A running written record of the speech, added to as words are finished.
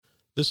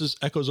This is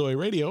Echo Zoe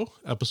Radio,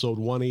 episode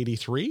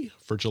 183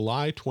 for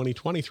July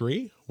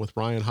 2023, with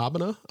Ryan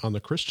Habbena on the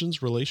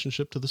Christian's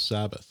relationship to the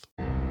Sabbath.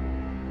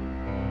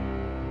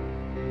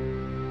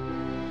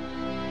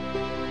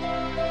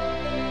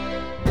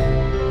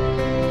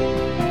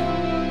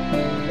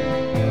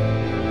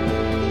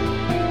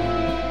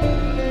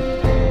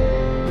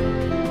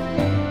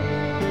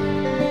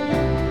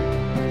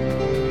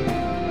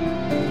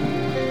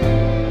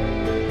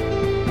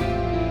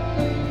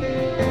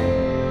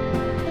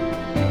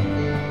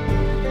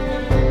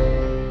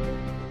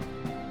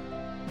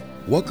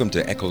 Welcome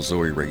to Echo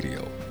Zoe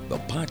Radio, the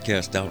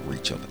podcast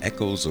outreach of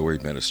Echo Zoe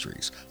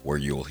Ministries, where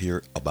you'll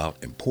hear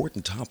about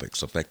important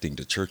topics affecting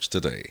the church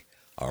today.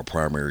 Our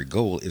primary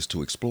goal is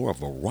to explore a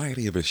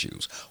variety of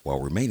issues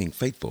while remaining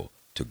faithful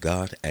to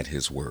God and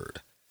His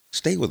Word.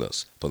 Stay with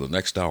us for the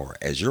next hour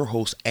as your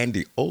host,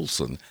 Andy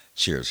Olson,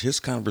 shares his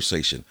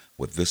conversation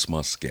with this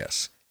month's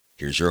guest.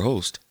 Here's your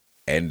host,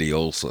 Andy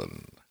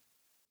Olson.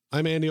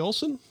 I'm Andy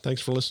Olson.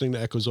 Thanks for listening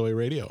to Echo Zoe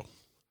Radio.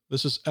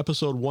 This is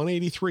episode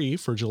 183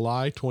 for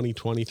July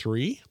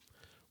 2023.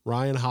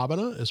 Ryan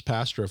Habbena is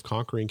pastor of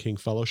Conquering King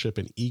Fellowship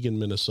in Eagan,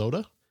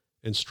 Minnesota,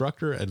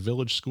 instructor at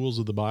Village Schools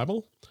of the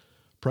Bible,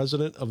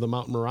 president of the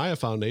Mount Moriah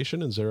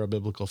Foundation and Zara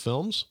Biblical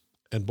Films,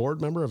 and board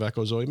member of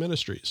Echo Zoe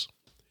Ministries.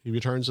 He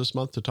returns this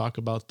month to talk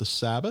about the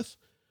Sabbath,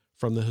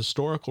 from the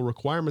historical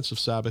requirements of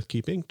Sabbath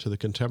keeping to the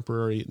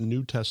contemporary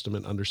New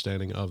Testament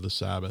understanding of the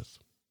Sabbath.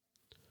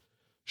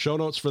 Show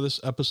notes for this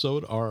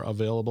episode are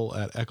available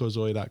at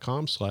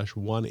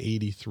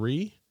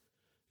echozoe.com/183.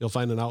 You'll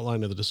find an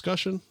outline of the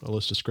discussion, a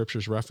list of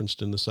scriptures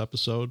referenced in this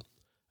episode,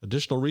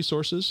 additional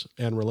resources,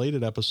 and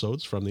related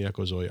episodes from the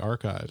Echo Zoe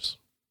archives.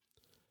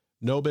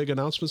 No big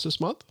announcements this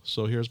month,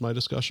 so here's my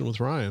discussion with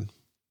Ryan.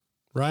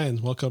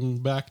 Ryan, welcome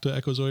back to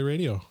Echo Zoe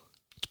Radio.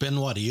 It's been,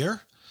 what, a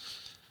year?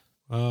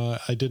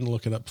 I didn't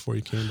look it up before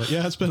you came, but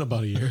yeah, it's been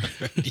about a year.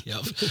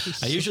 Yep.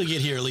 I usually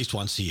get here at least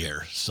once a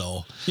year.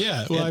 So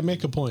yeah, well, I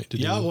make a point to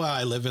do. Yeah, well,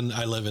 I live in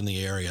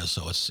the area,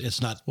 so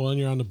it's not. Well, and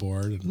you're on the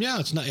board. Yeah,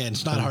 it's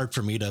not hard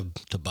for me to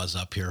buzz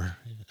up here.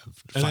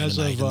 And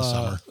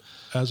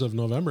as of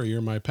November, you're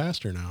my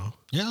pastor now.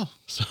 Yeah.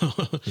 So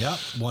yeah,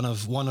 one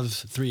of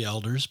three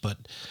elders, but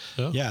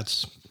yeah,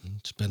 it's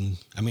been.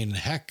 I mean,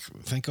 heck,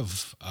 think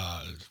of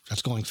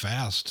that's going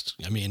fast.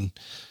 I mean,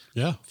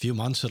 yeah, a few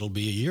months it'll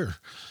be a year.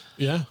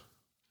 Yeah.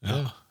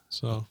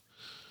 So,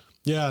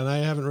 yeah, and I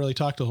haven't really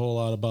talked a whole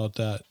lot about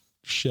that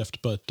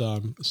shift, but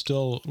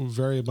still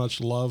very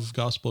much love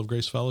Gospel of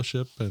Grace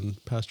Fellowship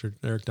and Pastor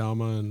Eric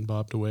Dauma and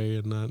Bob DeWay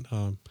and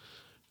that.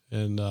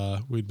 And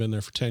we'd been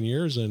there for 10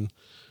 years and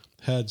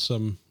had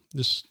some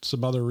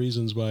other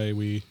reasons why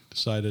we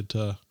decided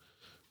to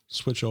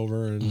switch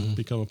over and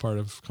become a part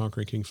of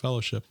Conquering King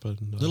Fellowship.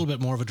 And, a little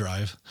bit more of a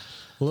drive.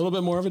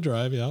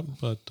 Yeah,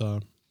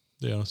 but...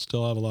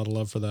 still have a lot of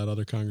love for that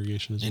other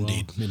congregation as well.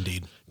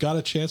 Indeed. Got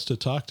a chance to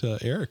talk to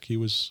Eric. He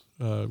was,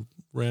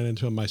 ran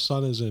into him. My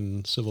son is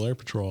in Civil Air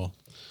Patrol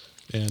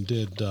and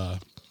did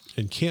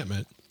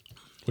encampment,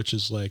 which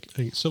is like, I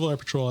think Civil Air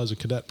Patrol has a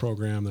cadet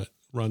program that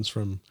runs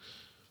from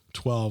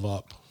 12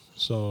 up.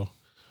 So,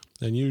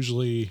 and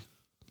usually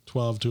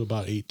 12 to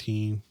about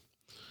 18,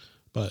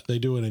 but they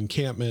do an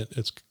encampment.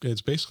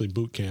 It's basically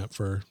boot camp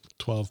for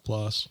 12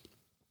 plus.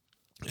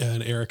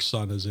 And Eric's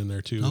son is in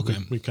there too. Okay.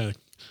 We kind of,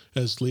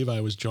 as Levi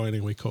was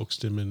joining, we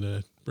coaxed him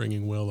into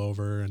bringing Will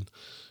over, and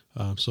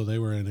so they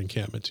were in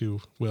encampment too,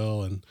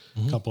 Will and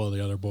a couple of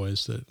the other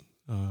boys that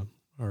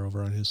are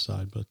over on his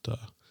side. But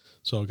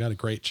so got a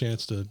great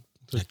chance to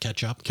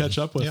catch up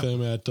with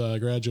him at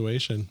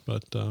graduation.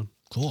 But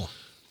cool,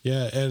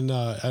 yeah, and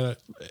I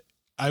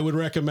would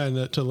recommend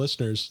that to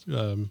listeners.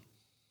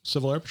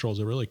 Civil Air Patrol is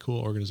a really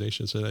cool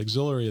organization. It's an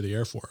auxiliary of the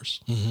Air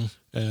Force,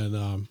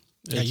 and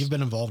you've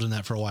been involved in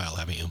that for a while,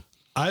 haven't you?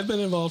 I've been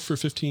involved for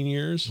 15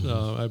 years.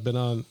 I've been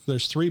on,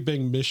 there's three big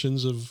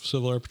missions of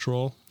Civil Air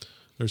Patrol.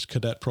 There's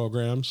cadet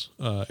programs,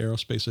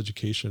 aerospace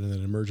education, and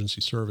then emergency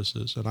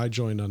services. And I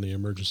joined on the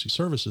emergency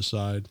services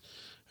side.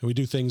 And we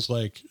do things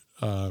like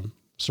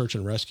search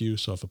and rescue.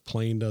 So if a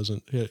plane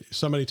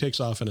somebody takes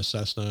off in a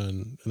Cessna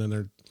and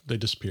then they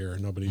disappear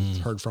and nobody's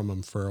heard from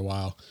them for a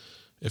while.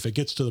 If it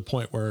gets to the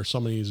point where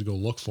somebody needs to go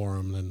look for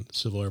them, then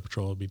Civil Air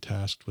Patrol will be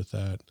tasked with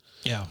that.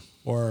 Yeah.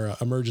 Or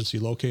emergency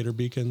locator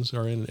beacons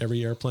are in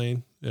every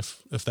airplane.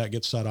 If that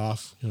gets set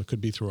off, it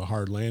could be through a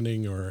hard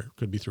landing or it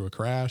could be through a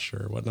crash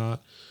or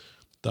whatnot.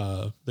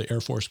 The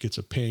Air Force gets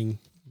a ping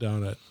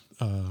down at,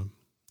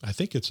 I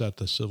think it's at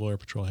the Civil Air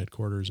Patrol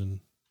headquarters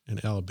in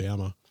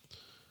Alabama,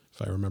 if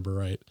I remember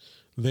right.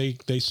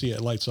 They see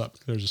it lights up.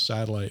 There's a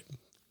satellite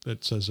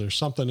that says there's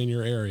something in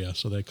your area.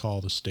 So they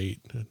call the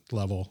state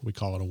level. We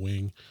call it a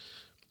wing.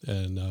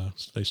 And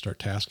so they start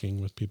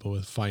tasking with people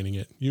with finding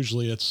it.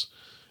 Usually it's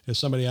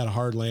somebody had a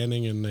hard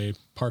landing and they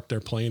parked their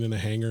plane in a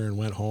hangar and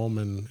went home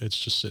and it's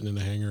just sitting in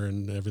the hangar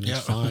and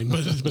everything's fine,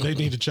 but they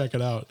need to check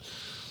it out.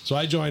 So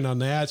I joined on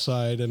that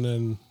side and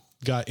then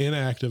got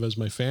inactive as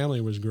my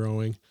family was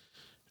growing.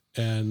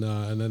 And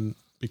then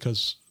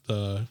because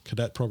the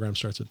cadet program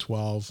starts at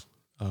 12,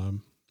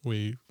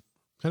 we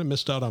kind of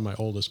missed out on my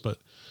oldest, but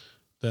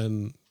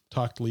then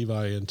talked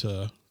Levi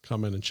into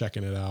coming and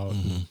checking it out.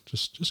 And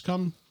just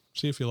come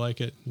see if you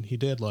like it. And he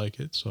did like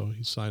it. So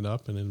he signed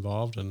up and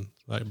involved, and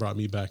that brought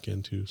me back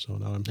in too. So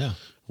now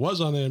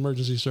was on the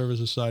emergency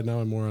services side. Now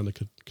I'm more on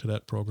the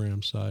cadet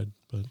program side,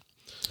 but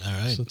all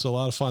right. So it's a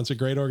lot of fun. It's a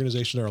great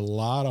organization. There are a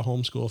lot of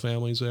homeschool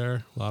families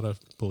there, a lot of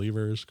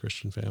believers,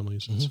 Christian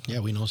families. Yeah,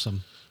 we know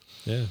some.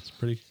 Yeah, it's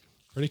pretty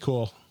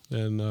cool.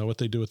 And what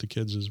they do with the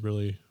kids is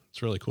really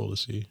cool to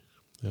see.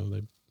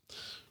 They're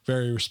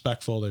very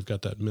respectful. They've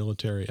got that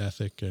military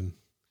ethic and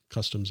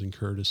customs and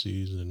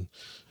courtesies and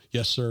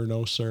yes, sir,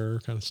 no,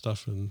 sir kind of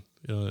stuff. And,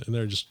 and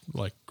they're just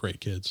like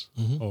great kids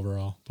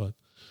overall. But,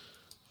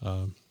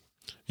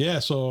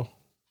 so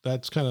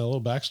that's kind of a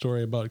little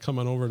backstory about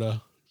coming over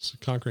to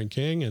Conquering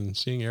King and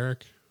seeing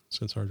Eric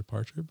since our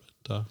departure,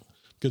 but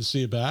good to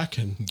see you back.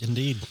 And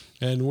indeed.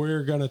 And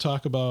we're going to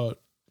talk about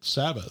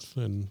Sabbath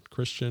and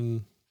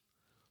Christian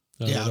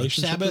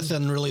Sabbath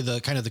and really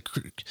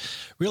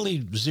really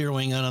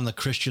zeroing in on the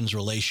Christian's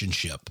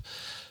relationship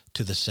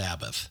to the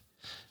Sabbath.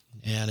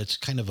 And it's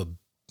kind of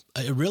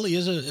it really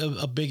is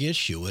a big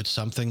issue. It's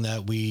something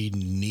that we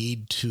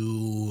need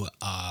to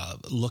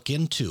look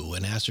into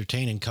and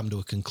ascertain and come to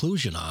a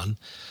conclusion on.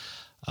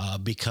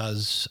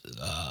 Because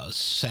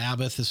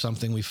Sabbath is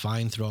something we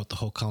find throughout the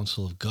whole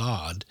counsel of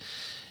God,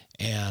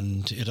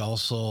 and it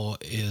also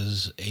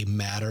is a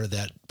matter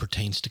that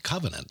pertains to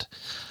covenant.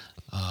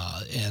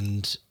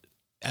 And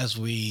as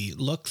we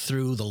look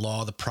through the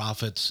law, the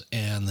prophets,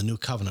 and the New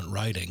Covenant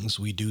writings,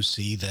 we do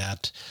see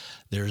that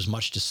there's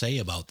much to say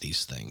about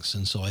these things.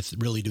 And so I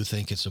really do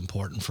think it's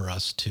important for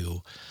us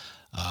to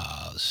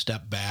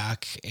step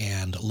back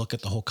and look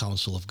at the whole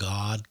counsel of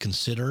God,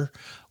 consider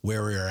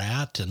where we're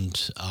at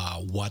and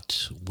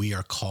what we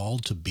are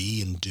called to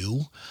be and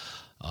do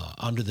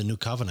under the new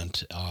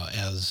covenant,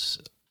 as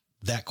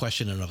that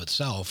question in and of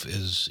itself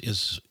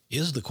is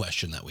the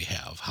question that we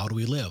have. How do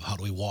we live? How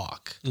do we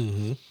walk?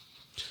 Mm-hmm.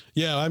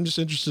 Yeah, I'm just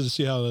interested to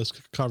see how this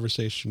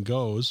conversation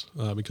goes,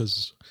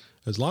 because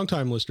as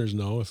longtime listeners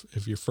know,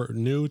 if you're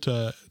new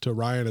to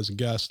Ryan as a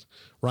guest,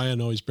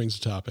 Ryan always brings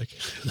a topic.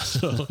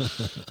 So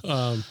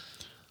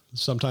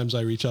sometimes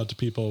I reach out to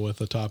people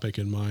with a topic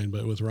in mind,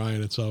 but with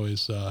Ryan, it's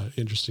always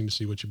interesting to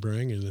see what you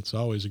bring, and it's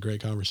always a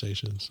great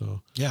conversation.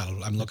 So yeah,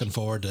 I'm looking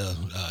forward to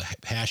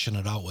hashing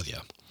it out with you.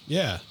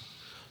 Yeah.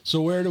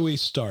 So where do we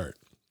start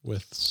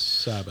with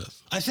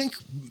Sabbath? I think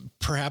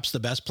perhaps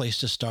the best place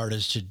to start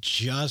is to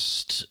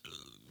just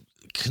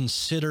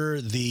consider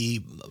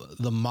the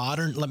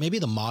modern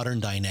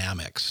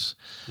dynamics,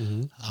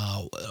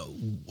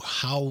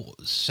 how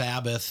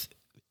Sabbath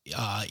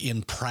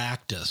in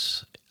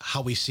practice,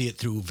 how we see it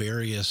through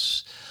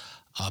various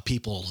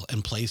people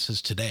and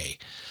places today.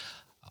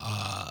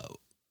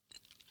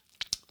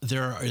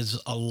 There is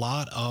a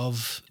lot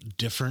of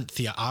different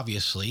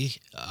obviously,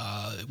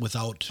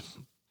 without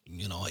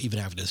even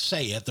having to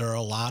say it, there are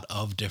a lot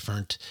of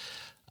different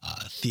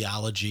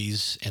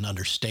theologies and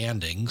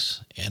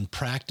understandings and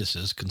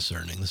practices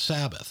concerning the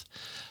Sabbath,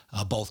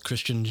 both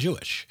Christian and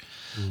Jewish.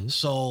 Mm-hmm.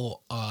 So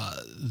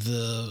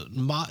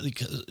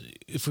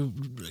if we,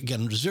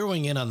 again,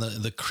 zeroing in on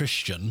the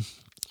Christian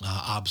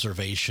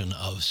observation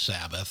of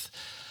Sabbath,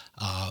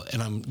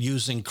 and I'm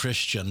using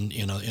Christian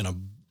in a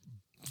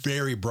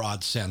very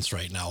broad sense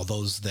right now,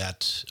 those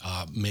that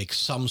make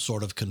some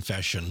sort of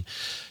confession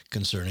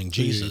concerning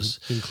Jesus.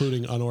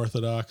 Including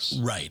unorthodox.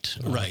 Right.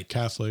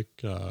 Catholic.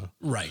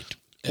 Right.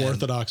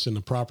 Orthodox in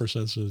the proper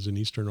sense is an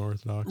Eastern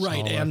Orthodox.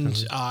 Right.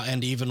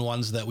 And even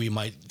ones that we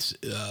might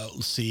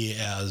see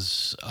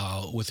as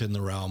within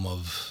the realm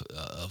of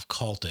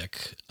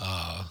cultic.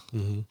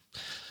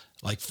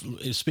 Like,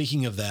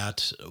 speaking of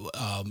that,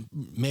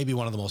 maybe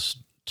one of the most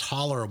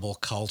tolerable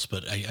cults,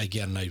 but I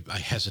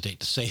hesitate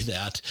to say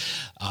that,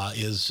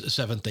 is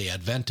Seventh-day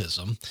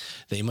Adventism.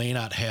 They may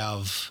not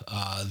have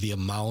the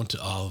amount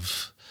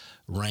of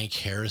rank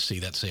heresy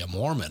that, say, a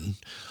Mormon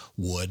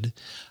would.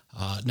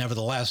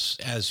 Nevertheless,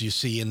 as you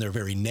see in their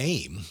very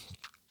name,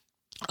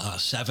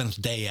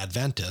 Seventh-day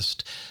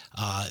Adventist,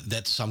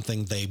 that's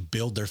something they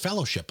build their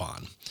fellowship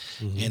on,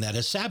 and that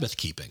is Sabbath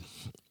keeping.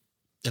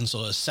 And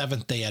so a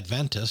Seventh-day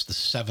Adventist, the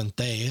seventh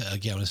day,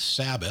 again, is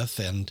Sabbath,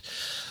 and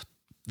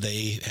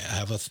they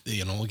have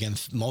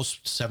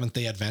most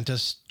Seventh-day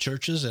Adventist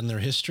churches in their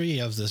history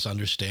have this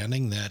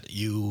understanding that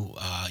you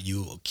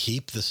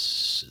keep the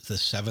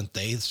seventh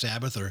day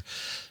Sabbath, or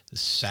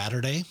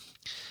Saturday,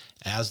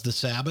 as the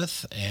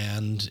Sabbath,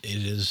 and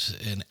it is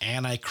an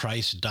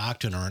Antichrist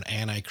doctrine or an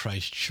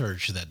Antichrist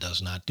church that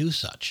does not do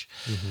such.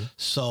 Mm-hmm.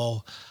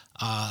 So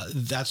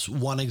that's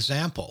one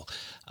example.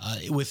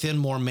 Within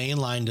more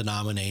mainline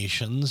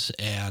denominations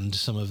and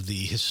some of the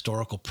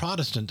historical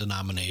Protestant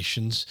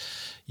denominations,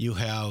 you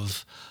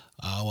have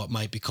what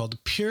might be called the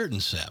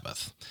Puritan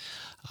Sabbath,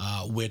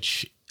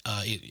 which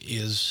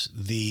is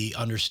the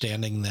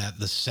understanding that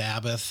the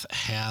Sabbath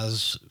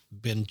has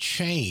been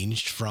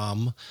changed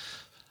from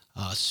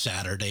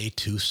Saturday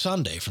to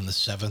Sunday, from the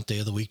seventh day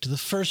of the week to the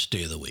first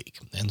day of the week.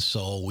 And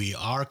so we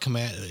are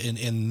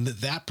in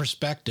that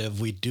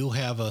perspective, we do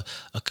have a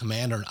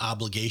command or an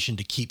obligation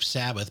to keep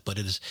Sabbath, but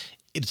it is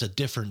it's a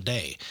different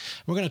day.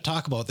 We're going to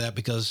talk about that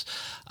because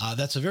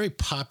that's a very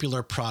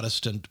popular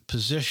Protestant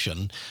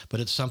position, but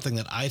it's something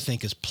that I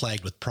think is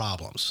plagued with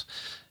problems.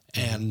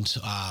 And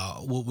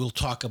we'll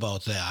talk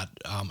about that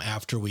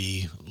after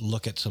we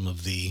look at some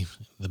of the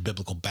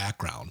biblical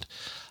background.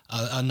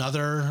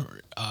 Another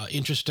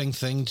interesting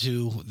thing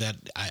that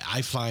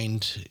I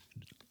find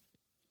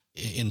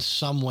in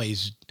some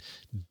ways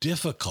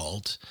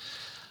difficult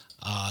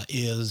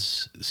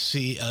is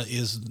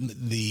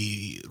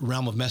the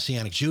realm of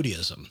Messianic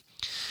Judaism,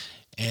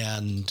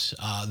 and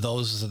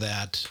those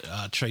that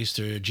trace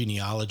their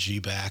genealogy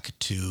back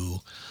to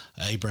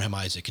Abraham,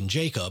 Isaac, and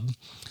Jacob,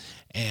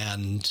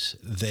 and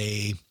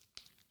they,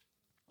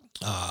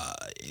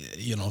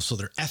 so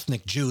they're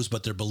ethnic Jews,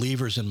 but they're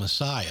believers in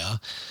Messiah.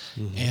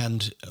 Mm-hmm.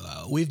 And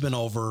we've been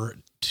over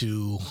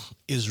to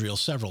Israel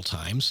several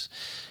times,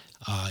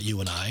 you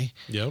and I.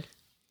 Yep.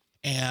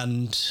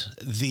 And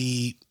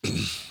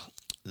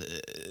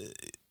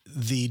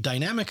the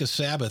dynamic of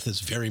Sabbath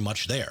is very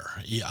much there.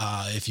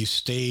 If you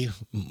stay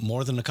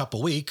more than a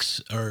couple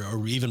weeks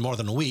or even more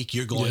than a week,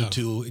 you're going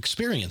to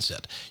experience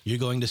it. You're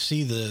going to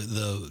see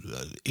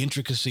the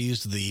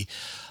intricacies, the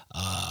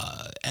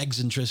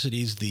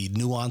eccentricities, the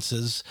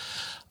nuances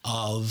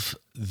of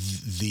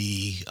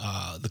the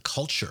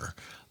culture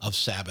of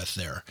Sabbath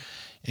there.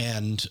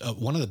 And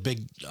one of the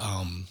big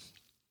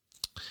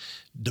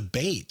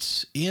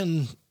debates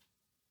in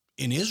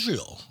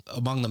Israel,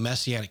 among the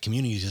Messianic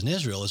communities in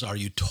Israel, is, are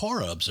you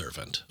Torah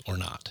observant or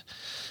not?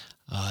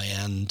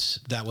 And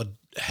that would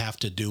have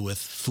to do with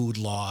food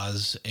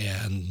laws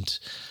and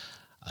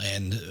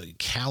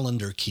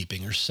calendar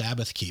keeping or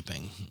Sabbath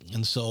keeping.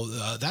 And so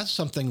that's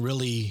something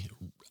really,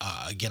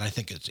 again, I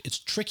think it's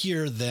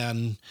trickier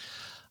than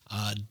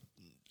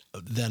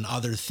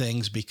other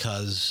things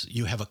because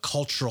you have a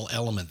cultural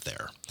element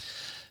there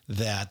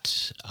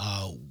that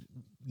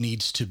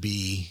needs to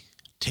be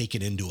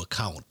taken into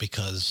account,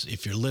 because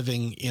if you're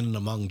living in and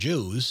among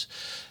Jews,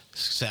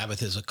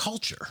 Sabbath is a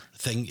culture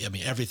thing. I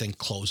mean, everything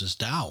closes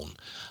down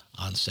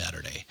on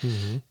Saturday.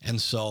 Mm-hmm. And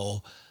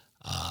so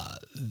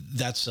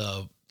that's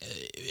an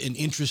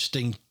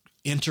interesting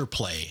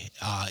interplay.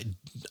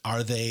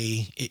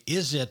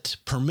 Is it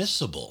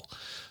permissible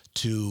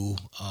to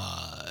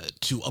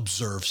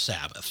observe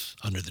Sabbath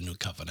under the New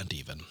Covenant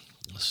even?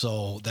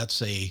 So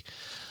that's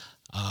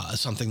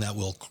something that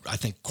will, I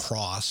think,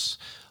 cross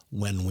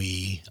when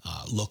we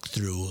look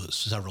through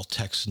several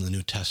texts in the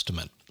New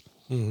Testament.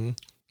 Mm-hmm.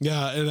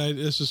 Yeah, and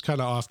this is kind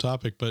of off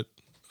topic, but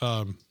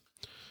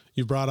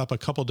you brought up a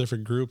couple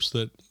different groups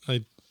that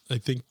I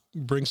think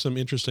bring some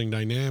interesting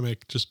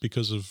dynamic just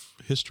because of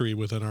history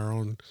within our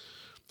own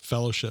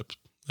fellowship.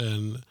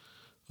 And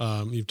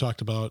you've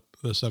talked about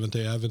the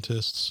Seventh-day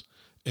Adventists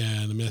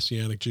and the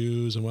Messianic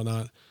Jews and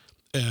whatnot.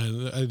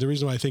 And the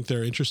reason why I think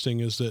they're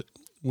interesting is that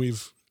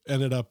we've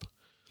ended up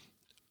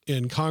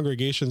in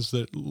congregations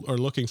that are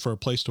looking for a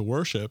place to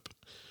worship.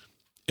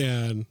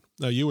 And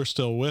you were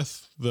still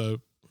with I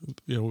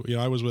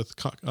was with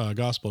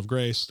Gospel of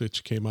Grace,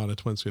 which came out of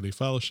Twin City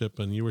Fellowship,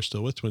 and you were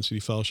still with Twin City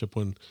Fellowship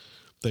when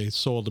they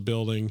sold the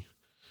building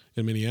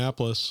in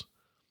Minneapolis,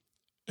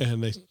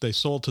 and they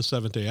sold to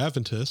Seventh-day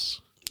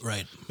Adventists.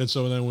 Right. And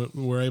so then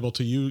we're able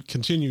to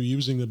continue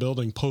using the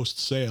building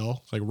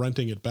post-sale, like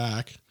renting it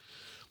back,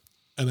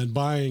 and then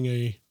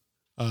buying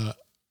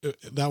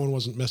that one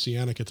wasn't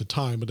Messianic at the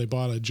time, but they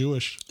bought a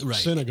Jewish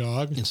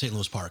synagogue in St.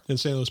 Louis Park. And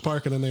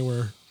then they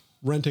were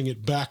renting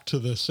it back to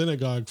the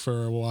synagogue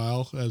for a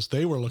while as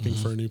they were looking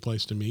for a new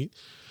place to meet.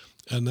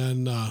 And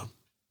then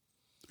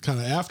kind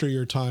of after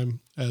your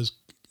time as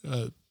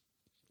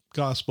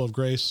Gospel of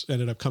Grace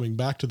ended up coming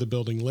back to the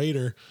building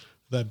later,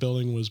 that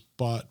building was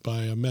bought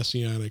by a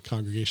Messianic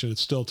congregation.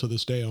 It's still to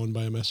this day owned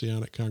by a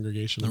Messianic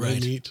congregation. Right.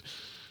 They meet,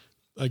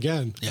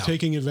 again,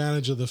 taking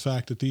advantage of the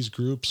fact that these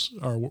groups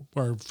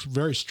are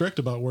very strict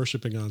about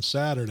worshiping on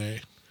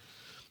Saturday,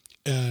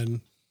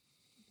 and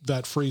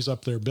that frees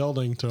up their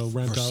building to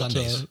rent out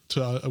to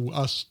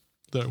us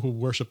who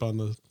worship on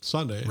the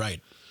Sunday.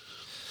 Right.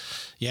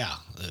 Yeah.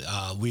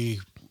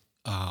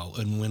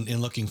 And when in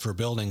looking for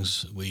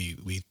buildings,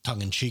 we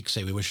tongue in cheek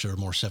say we wish there were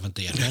more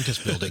Seventh-day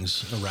Adventist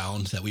buildings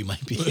around that we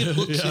might be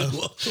able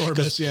to, or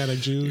Messianic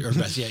Jews,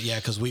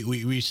 because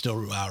we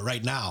still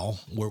right now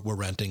we're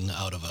renting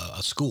out of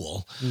a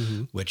school,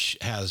 which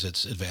has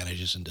its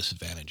advantages and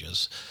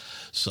disadvantages.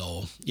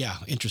 So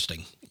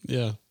interesting.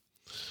 Yeah,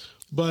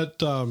 but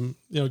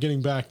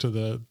getting back to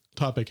the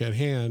topic at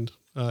hand,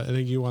 I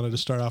think you wanted to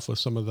start off with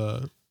some of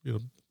the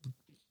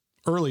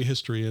early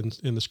history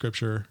in the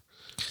Scripture.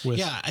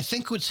 I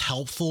think it's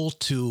helpful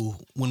to,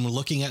 when we're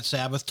looking at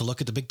Sabbath, to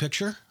look at the big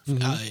picture.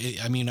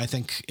 I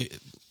think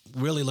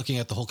really looking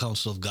at the whole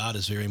counsel of God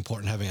is very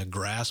important. Having a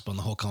grasp on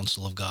the whole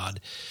counsel of God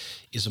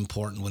is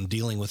important when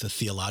dealing with a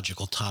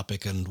theological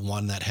topic, and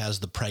one that has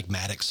the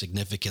pragmatic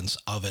significance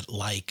of it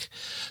like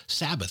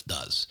Sabbath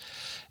does.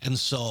 And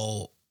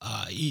so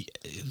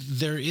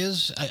there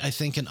is, I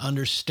think, an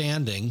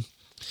understanding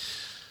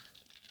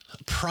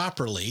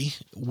properly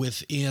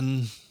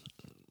within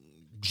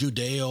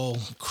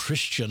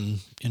Judeo-Christian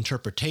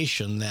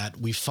interpretation that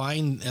we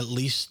find at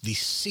least the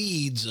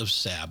seeds of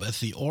Sabbath,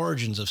 the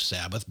origins of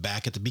Sabbath,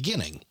 back at the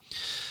beginning.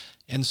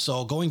 And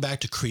so going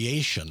back to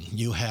creation,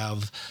 you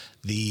have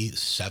the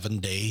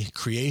 7-day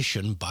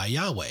creation by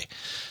Yahweh.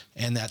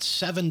 And that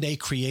 7-day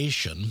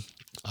creation,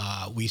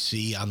 we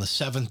see on the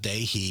 7th day,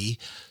 he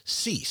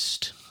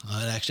ceased.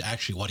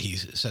 Actually, what he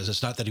says,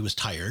 it's not that he was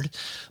tired,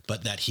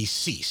 but that he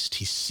ceased.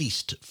 He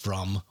ceased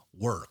from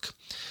work.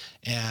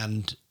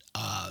 And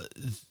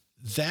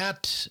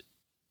that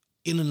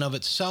in and of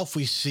itself,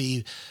 we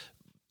see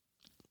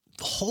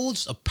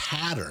holds a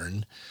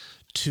pattern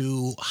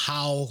to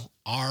how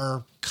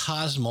our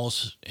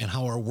cosmos and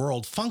how our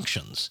world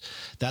functions.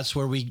 That's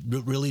where we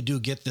really do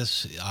get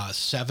this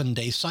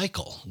 7-day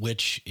cycle,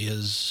 which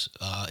has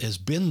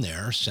been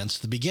there since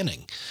the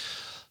beginning.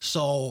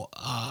 So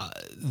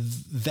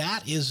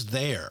that is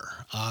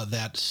there,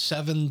 that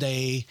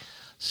 7-day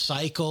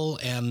cycle,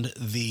 and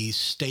the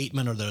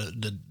statement or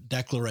the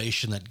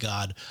declaration that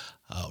God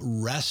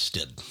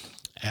rested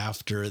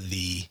after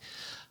the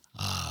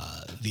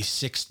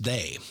 6th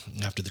day,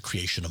 after the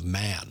creation of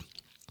man.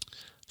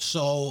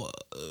 So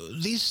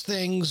these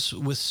things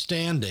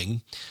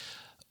withstanding,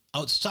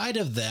 outside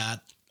of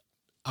that,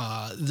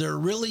 there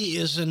really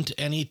isn't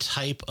any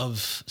type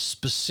of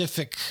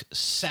specific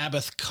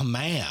Sabbath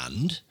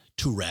command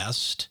to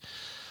rest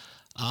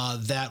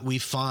that we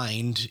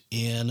find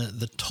in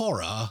the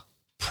Torah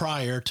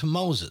prior to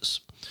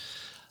Moses.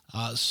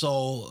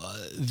 So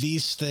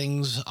these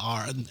things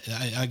are,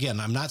 again,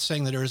 I'm not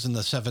saying that there isn't a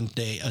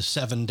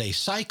 7-day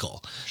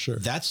cycle. Sure.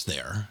 That's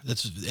there.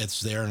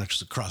 It's there and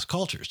it's across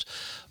cultures.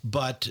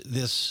 But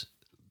this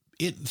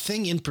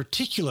thing in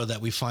particular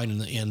that we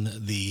find in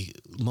the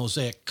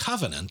Mosaic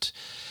covenant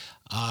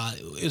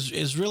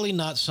is really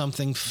not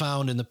something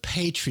found in the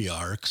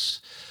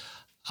patriarchs.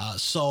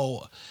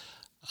 So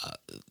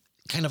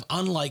kind of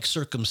unlike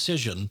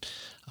circumcision,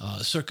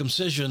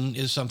 circumcision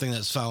is something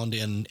that's found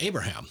in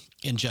Abraham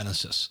in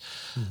Genesis.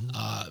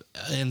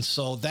 Mm-hmm. And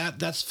so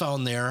that's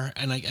found there.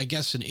 And I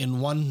guess in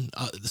one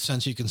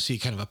sense, you can see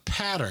kind of a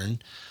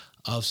pattern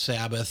of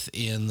Sabbath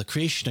in the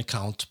creation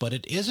account, but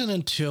it isn't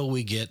until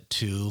we get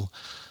to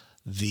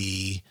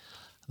the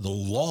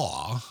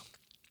law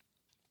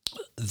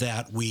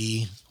that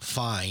we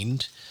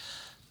find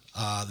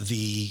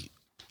the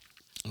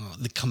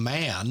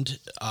command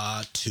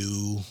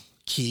to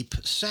keep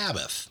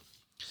Sabbath.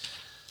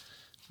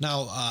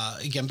 Now,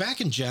 again,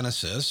 back in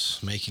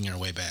Genesis, making our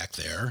way back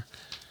there,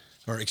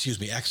 or excuse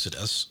me,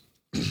 Exodus,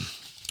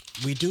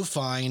 we do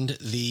find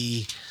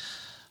the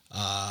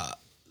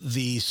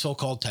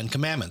so-called 10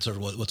 Commandments, or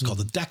what's called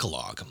the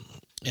Decalogue,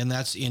 and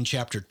that's in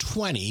chapter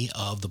 20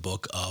 of the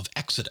book of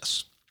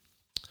Exodus.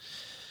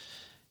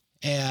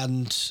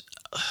 And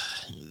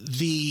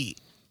the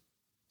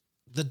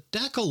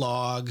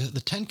Decalogue, the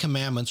 10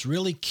 Commandments,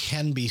 really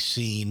can be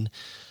seen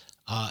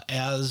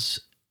as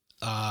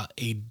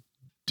a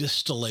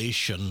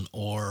distillation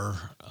or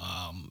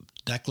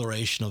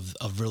declaration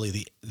of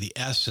really the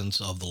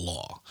essence of the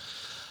law.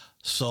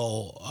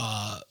 So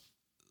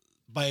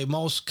by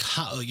most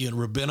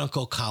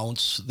rabbinical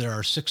counts, there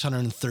are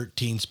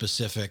 613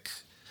 specific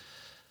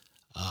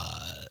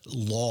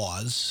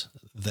laws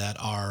that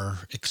are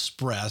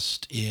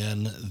expressed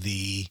in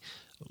the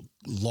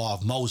law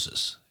of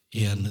Moses,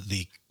 in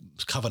the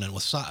covenant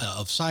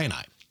of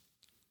Sinai.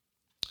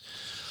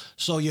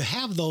 So you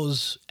have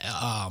those,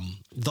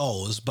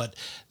 but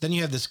then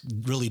you have this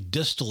really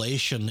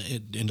distillation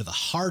into the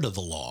heart of the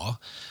law,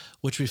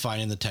 which we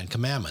find in the 10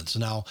 Commandments.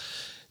 Now,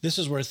 this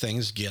is where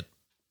things get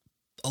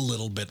a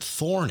little bit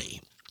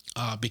thorny,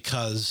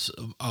 because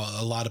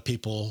a lot of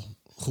people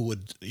who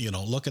would,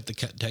 look at the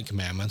 10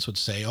 Commandments would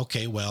say,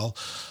 okay, well,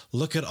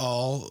 look at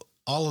all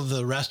of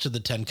the rest of the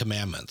 10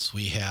 Commandments.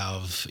 We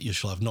have, you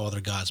shall have no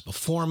other gods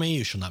before me.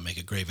 You shall not make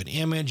a graven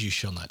image. You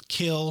shall not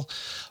kill,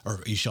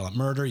 or you shall not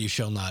murder. You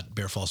shall not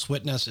bear false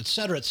witness,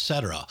 etc.,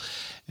 etc.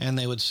 And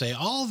they would say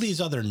all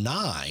these other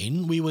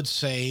 9, we would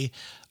say,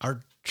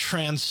 are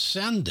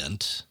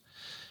transcendent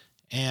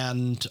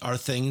and are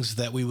things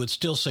that we would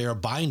still say are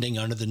binding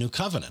under the new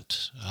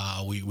covenant.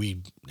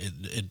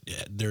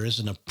 There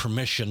isn't a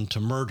permission to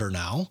murder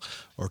now,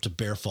 or to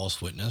bear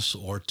false witness,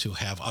 or to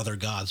have other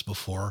gods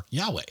before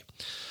Yahweh.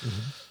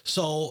 Mm-hmm.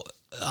 So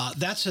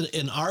that's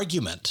an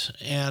argument,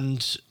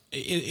 and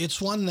it's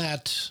one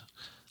that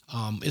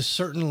is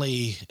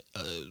certainly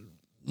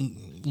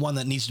one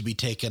that needs to be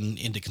taken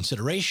into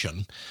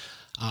consideration.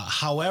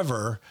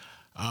 However,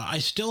 I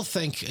still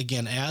think,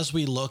 again, as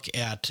we look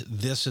at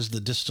this as the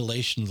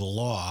distillation of the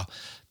law,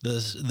 the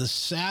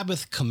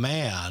Sabbath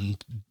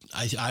command,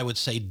 I would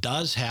say,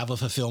 does have a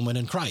fulfillment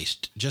in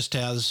Christ, just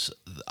as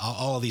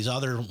all of these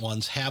other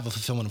ones have a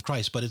fulfillment of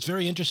Christ. But it's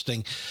very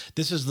interesting.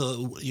 This is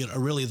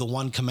really the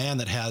one command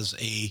that has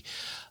a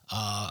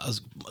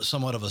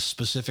somewhat of a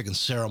specific and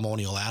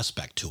ceremonial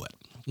aspect to it.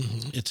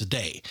 Mm-hmm. It's a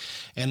day,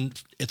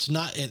 and it's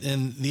not.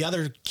 And the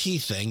other key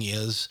thing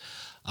is,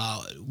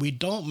 we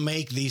don't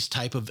make these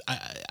type of,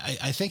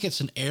 I think it's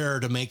an error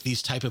to make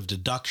these type of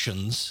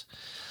deductions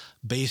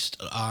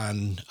based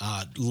on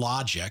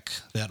logic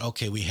that,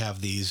 okay, we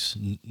have these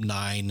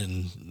 9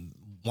 and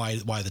why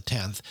the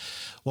 10th.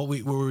 Where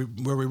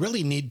we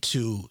really need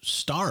to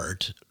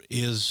start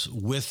is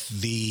with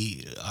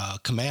the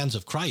commands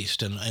of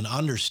Christ and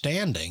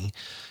understanding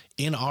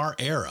in our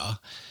era,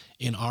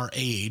 in our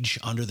age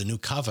under the new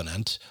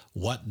covenant,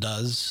 what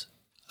does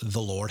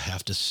the Lord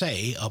have to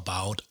say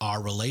about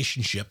our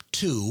relationship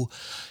to,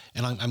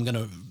 and I'm going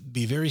to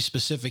be very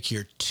specific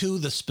here, to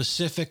the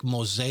specific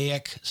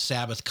Mosaic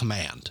Sabbath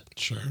command.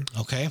 Sure.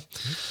 Okay.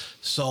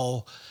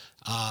 So,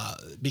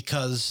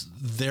 because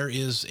there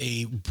is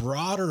a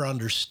broader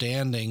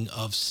understanding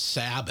of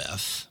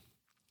Sabbath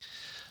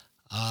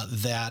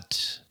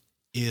that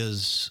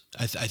is,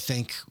 I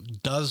think,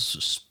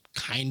 does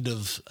kind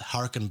of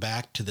harken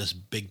back to this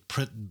big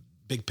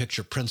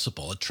picture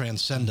principle, a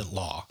transcendent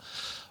law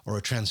or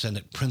a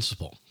transcendent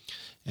principle.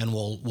 And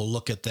we'll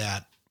look at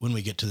that when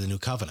we get to the new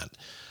covenant.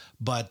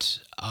 But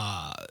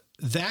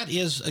that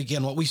is,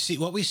 again, what we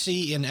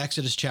see in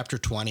Exodus chapter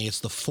 20. It's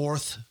the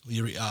fourth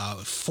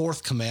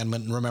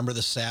commandment. And remember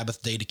the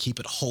Sabbath day to keep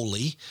it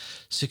holy.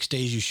 6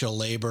 days you shall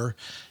labor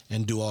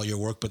and do all your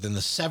work. But then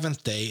the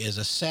seventh day is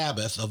a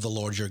Sabbath of the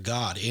Lord your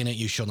God. In it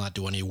you shall not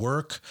do any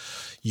work.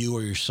 You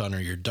or your son or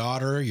your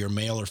daughter, your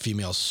male or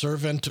female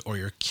servant, or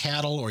your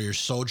cattle, or your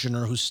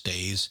sojourner who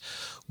stays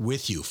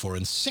with you. For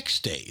in 6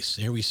 days,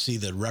 here we see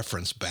the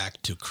reference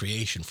back to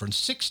creation. For in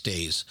 6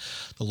 days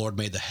the Lord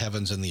made the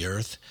heavens and the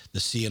earth,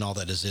 the sea and all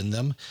that is in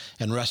them,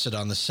 and rested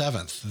on the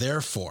seventh.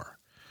 Therefore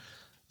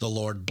the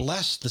Lord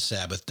blessed the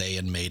Sabbath day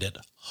and made it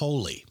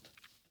holy.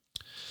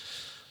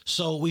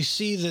 So we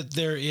see that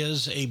there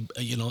is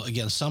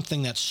again,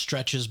 something that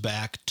stretches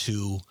back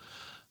to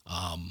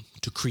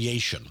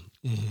creation.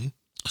 Mm-hmm.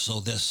 So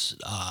this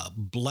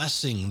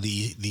blessing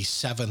the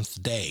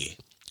seventh day,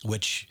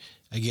 which,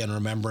 again,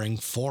 remembering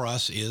for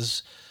us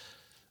is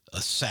the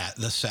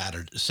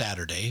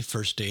Saturday.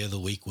 First day of the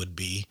week would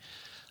be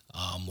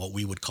what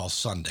we would call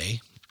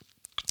Sunday.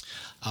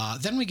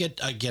 Then we get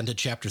again to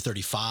chapter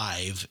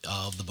 35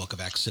 of the book of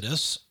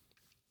Exodus.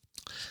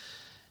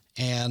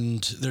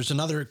 And there's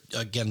another,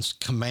 again,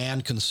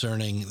 command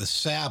concerning the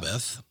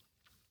Sabbath.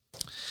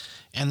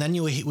 And then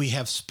we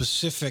have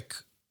specific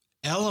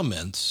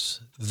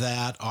elements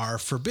that are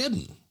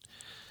forbidden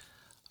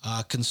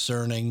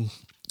concerning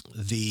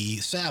the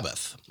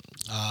Sabbath.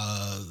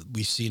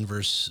 We see in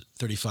verse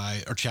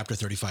 35, or chapter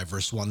 35,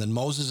 verse 1, Then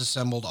Moses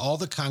assembled all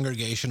the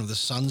congregation of the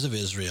sons of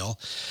Israel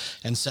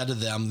and said to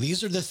them,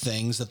 These are the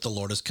things that the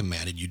Lord has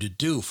commanded you to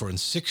do. For in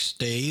 6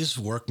 days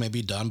work may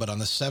be done, but on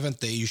the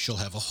seventh day you shall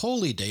have a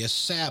holy day, a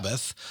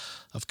Sabbath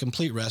of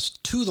complete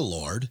rest to the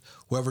Lord.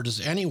 Whoever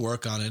does any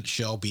work on it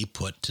shall be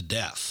put to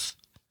death.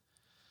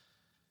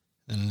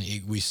 And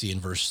we see in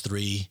verse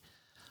 3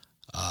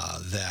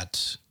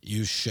 that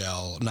you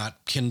shall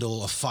not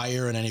kindle a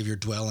fire in any of your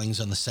dwellings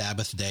on the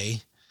Sabbath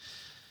day.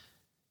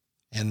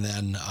 And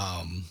then,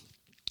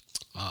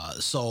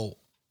 so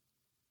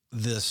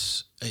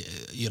this,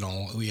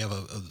 we have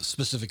a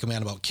specific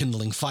command about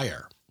kindling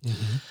fire.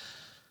 Mm-hmm.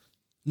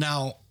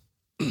 Now,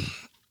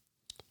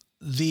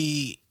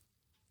 the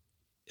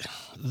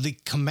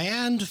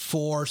command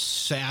for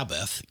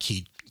Sabbath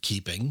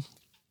keeping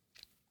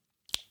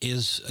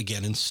is,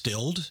 again,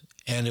 instilled,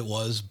 and it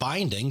was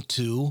binding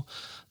to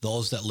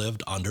those that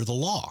lived under the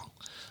law.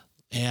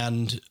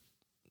 And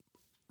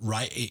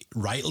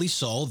rightly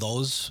so,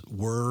 those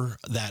were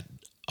that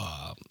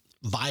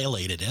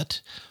violated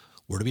it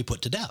were to be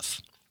put to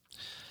death.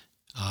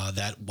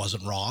 That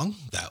wasn't wrong.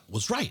 That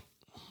was right.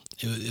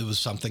 It was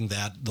something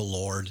that the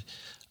Lord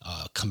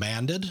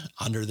commanded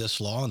under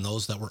this law, and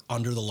those that were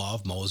under the law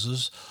of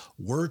Moses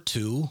were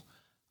to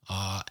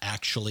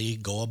actually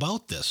go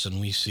about this. And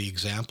we see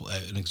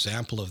an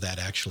example of that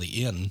actually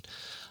in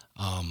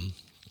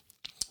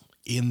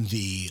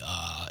the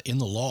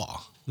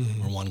law,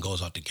 mm-hmm. where one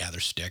goes out to gather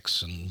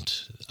sticks and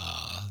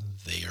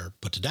they are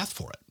put to death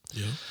for it.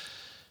 Yeah.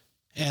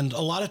 And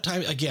a lot of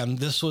times, again,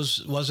 this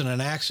wasn't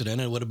an accident.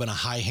 It would have been a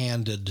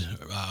high-handed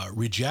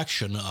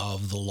rejection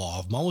of the law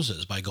of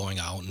Moses by going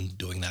out and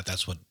doing that.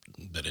 That's what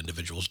that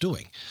individual's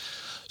doing.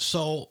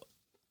 So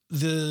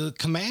the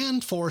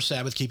command for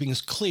Sabbath keeping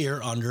is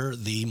clear under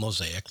the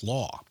Mosaic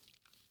law.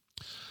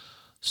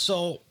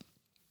 So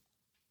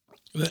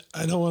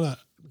I don't want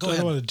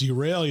to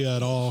derail you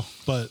at all,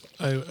 but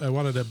I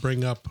wanted to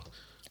bring up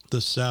the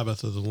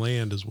Sabbath of the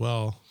land as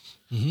well.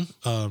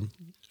 Mm-hmm.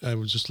 I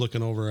was just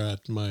looking over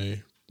at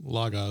my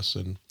Logos,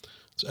 and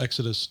it's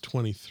Exodus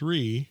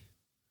 23.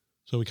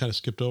 So we kind of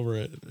skipped over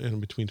it in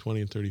between 20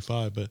 and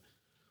 35, but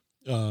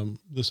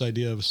this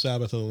idea of a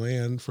Sabbath of the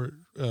land for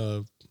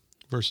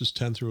verses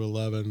 10 through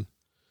 11.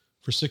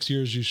 For 6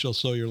 years you shall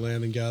sow your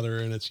land and gather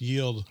in its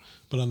yield,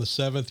 but on the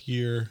seventh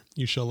year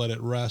you shall let it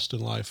rest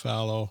and lie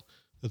fallow,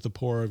 that the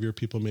poor of your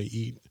people may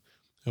eat,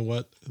 and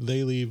what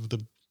they leave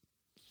the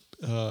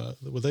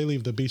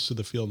beasts of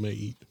the field may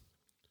eat.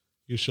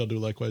 You shall do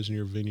likewise in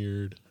your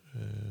vineyard.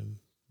 And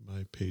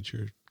my page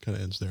here kind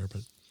of ends there.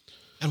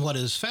 And what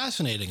is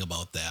fascinating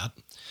about that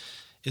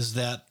is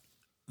that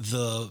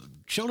the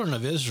children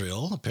of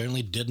Israel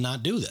apparently did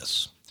not do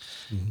this.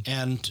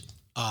 And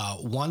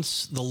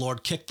once the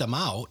Lord kicked them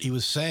out, he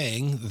was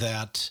saying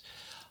that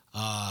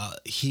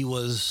he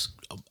was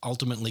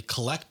ultimately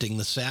collecting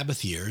the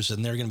Sabbath years,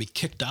 and they're going to be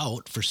kicked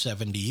out for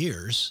 70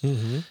 years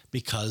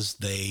because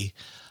they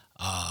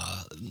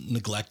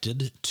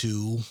neglected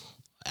to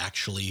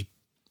actually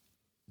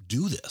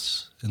do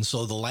this. And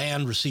so the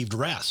land received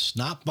rest,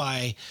 not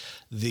by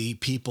the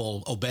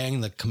people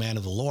obeying the command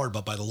of the Lord,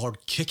 but by the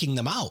Lord kicking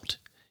them out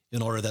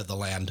in order that the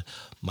land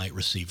might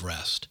receive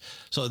rest.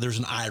 So there's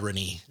an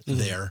irony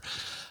there.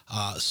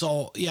 There's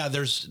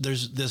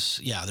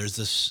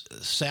this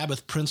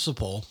Sabbath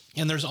principle,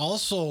 and there's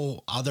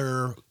also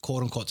other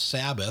quote unquote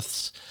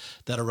Sabbaths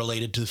that are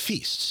related to the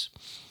feasts.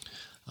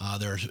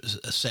 There are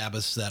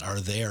Sabbaths that are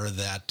there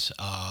that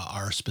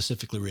are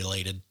specifically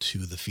related to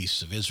the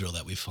feasts of Israel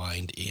that we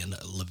find in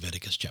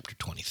Leviticus chapter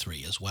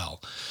 23 as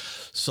well.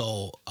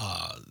 So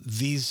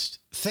these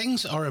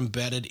things are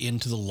embedded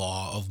into the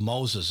law of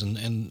Moses.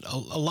 And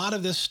a lot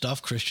of this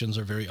stuff Christians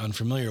are very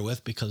unfamiliar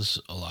with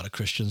because a lot of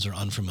Christians are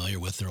unfamiliar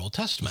with their Old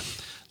Testament.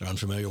 They're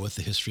unfamiliar with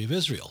the history of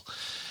Israel.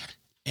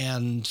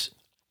 And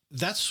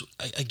that's,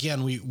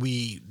 again,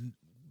 we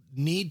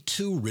need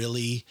to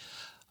really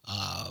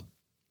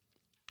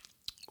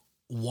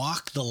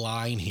walk the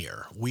line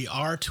here. We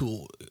are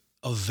to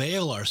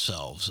avail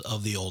ourselves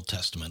of the Old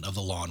Testament, of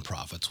the law and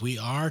prophets. We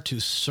are to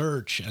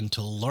search and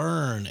to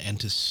learn and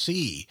to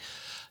see,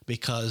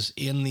 because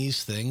in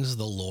these things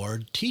the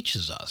Lord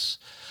teaches us.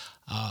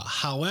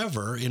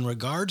 However, in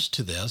regards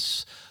to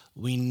this,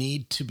 we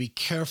need to be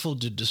careful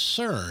to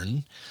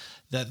discern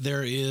that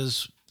there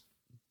is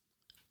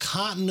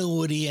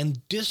continuity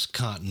and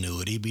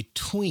discontinuity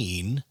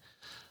between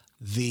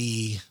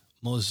the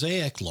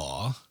Mosaic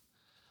law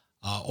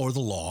or the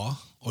law,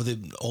 or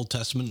the Old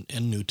Testament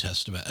and New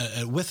Testament,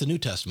 with the New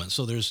Testament.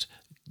 So there's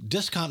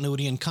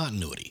discontinuity and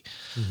continuity.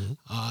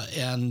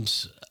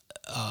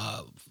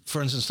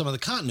 For instance, some of the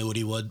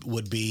continuity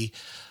would be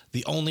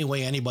the only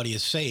way anybody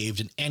is saved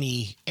in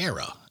any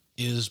era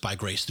is by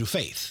grace through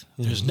faith.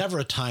 There's never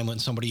a time when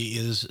somebody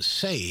is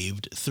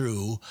saved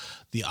through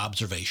the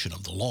observation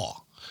of the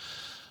law.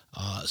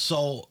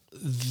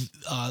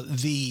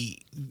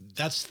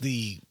 That's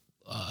the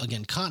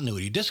again,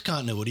 continuity.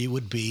 Discontinuity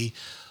would be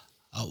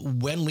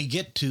when we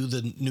get to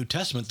the New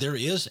Testament, there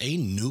is a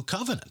new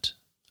covenant.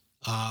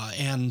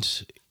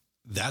 And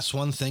that's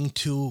one thing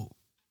to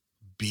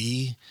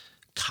be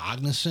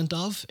cognizant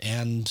of,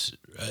 and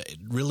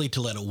really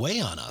to let it weigh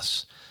on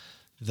us,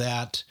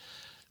 that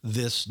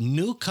this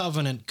new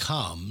covenant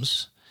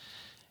comes,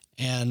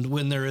 and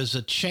when there is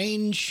a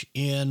change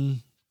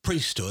in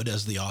priesthood,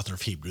 as the author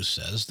of Hebrews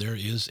says, there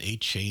is a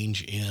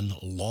change in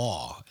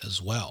law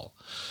as well.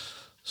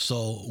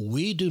 So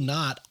we do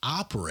not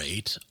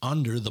operate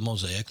under the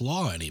Mosaic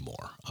law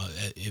anymore,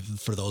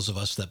 for those of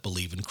us that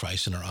believe in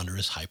Christ and are under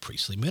his high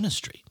priestly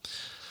ministry.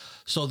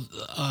 So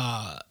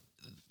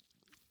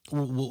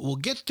we'll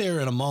get there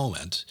in a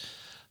moment,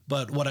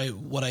 but what I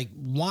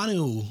want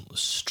to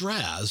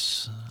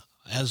stress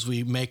as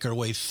we make our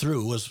way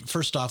through was,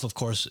 first off, of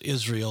course,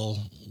 Israel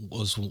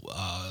was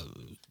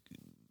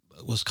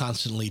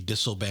constantly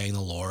disobeying the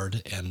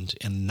Lord and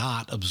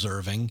not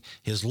observing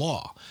his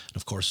law. And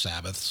of course,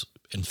 Sabbaths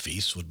and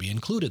feasts would be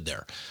included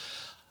there.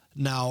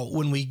 Now,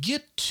 when we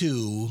get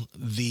to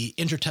the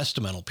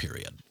intertestamental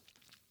period,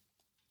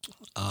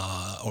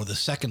 or the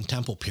Second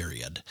Temple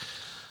period,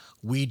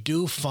 we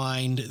do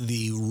find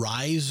the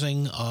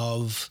rising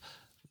of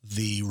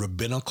the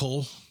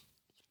rabbinical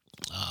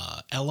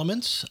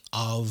elements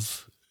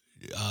of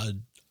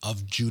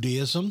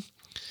Judaism,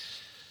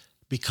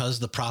 because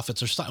the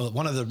prophets are silent.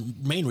 One of the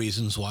main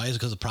reasons why is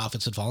because the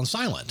prophets had fallen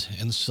silent.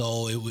 And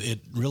so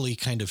it really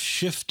kind of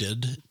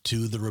shifted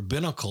to the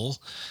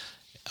rabbinical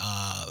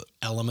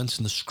elements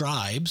and the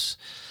scribes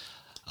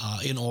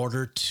in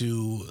order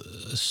to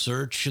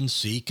search and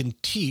seek and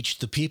teach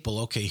the people,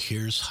 okay,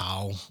 here's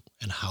how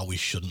and how we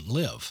shouldn't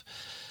live.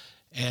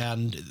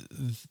 And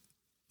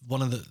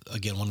one of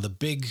the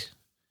big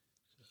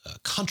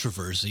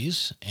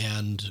controversies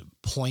and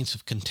points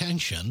of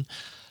contention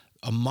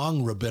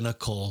among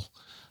rabbinical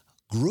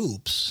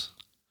groups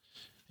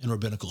and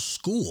rabbinical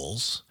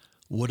schools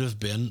would have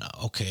been,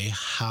 okay,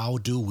 how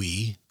do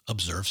we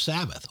observe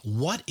Sabbath?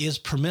 What is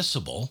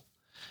permissible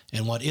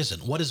and what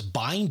isn't? What is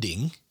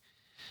binding?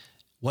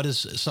 What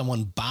is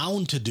someone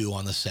bound to do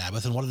on the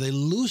Sabbath, and what are they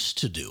loose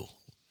to do?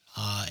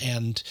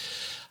 I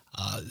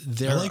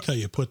like how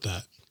you put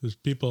that. There's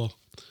people,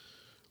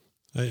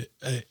 I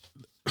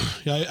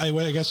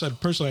guess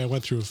I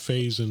went through a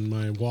phase in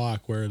my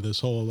walk where this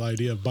whole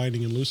idea of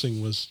binding and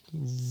loosing was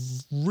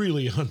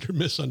really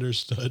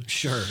misunderstood.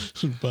 Sure.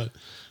 But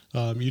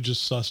you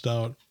just sussed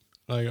out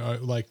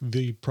like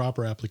the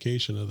proper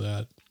application of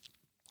that.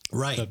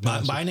 Right.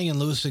 That binding and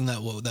loosing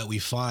that we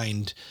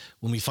find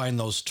when we find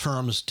those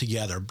terms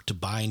together, to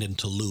bind and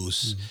to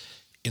loose,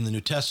 in the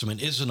New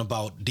Testament isn't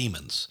about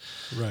demons.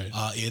 Right.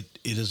 It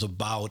is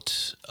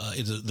about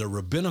the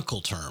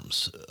rabbinical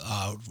terms,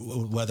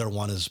 whether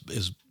one is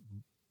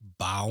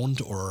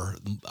bound or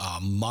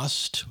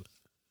must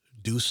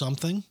do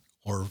something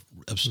or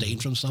abstain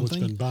from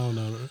something. What's been bound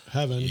on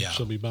heaven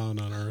shall be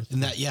bound on earth.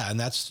 And and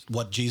that's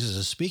what Jesus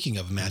is speaking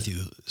of in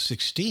Matthew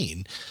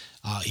 16.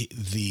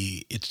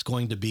 It's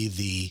going to be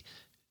the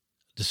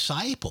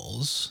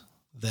disciples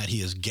that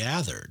he has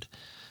gathered.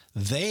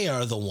 They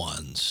are the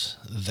ones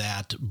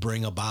that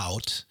bring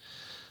about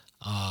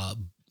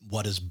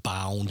what is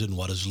bound and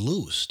what is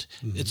loosed.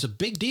 Mm-hmm. It's a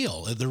big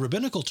deal. In the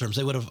rabbinical terms,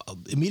 they would have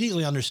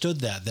immediately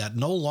understood that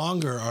no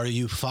longer are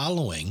you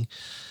following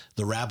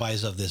the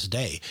rabbis of this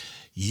day.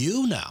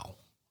 You now,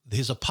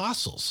 his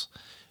apostles,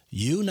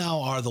 you now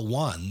are the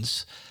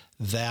ones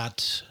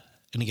that,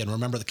 and again,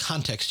 remember the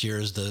context here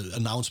is the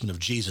announcement of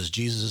Jesus.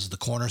 Jesus is the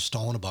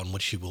cornerstone upon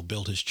which he will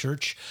build his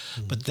church,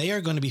 but they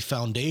are going to be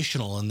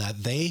foundational in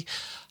that they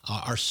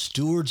are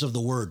stewards of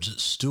the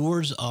words,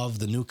 stewards of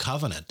the new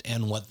covenant,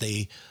 and what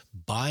they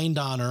bind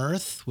on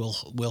earth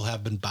will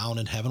have been bound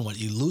in heaven. What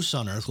you loose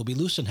on earth will be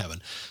loose in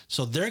heaven.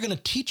 So they're going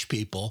to teach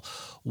people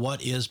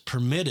what is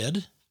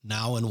permitted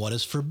now and what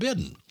is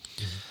forbidden.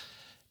 Mm-hmm.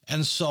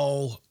 And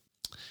so,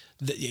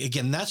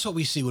 again, that's what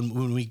we see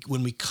when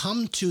we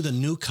come to the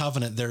new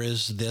covenant. There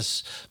is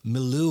this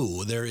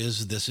milieu, there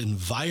is this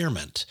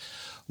environment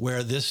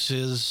where this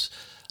is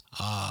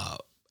a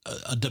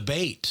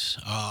debate.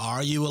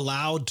 Are you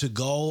allowed to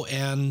go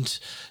and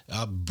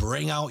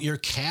bring out your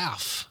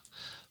calf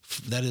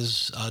that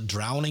is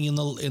drowning in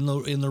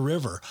the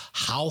river?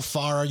 How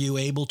far are you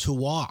able to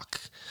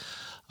walk?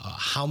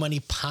 How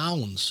many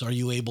pounds are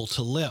you able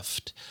to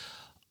lift?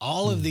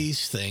 All of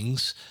these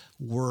things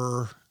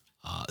were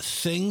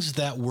things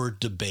that were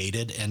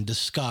debated and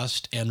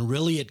discussed, and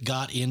really it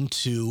got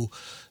into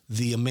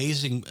the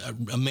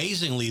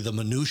amazingly the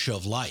minutia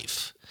of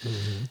life.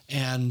 Mm-hmm.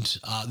 And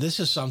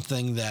this is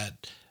something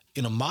that,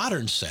 in a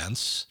modern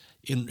sense,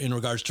 in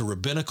regards to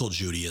rabbinical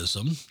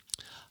Judaism,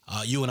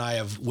 you and I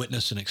have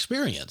witnessed and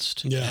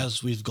experienced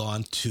as we've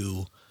gone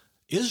to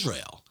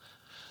Israel.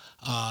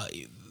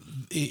 I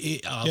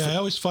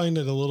always find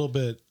it a little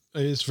bit.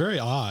 It's very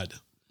odd,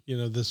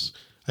 This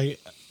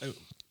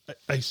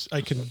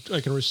I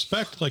can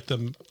respect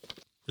the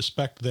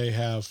respect they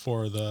have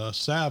for the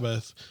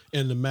Sabbath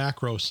in the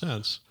macro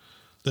sense,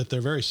 that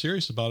they're very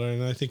serious about it,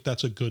 and I think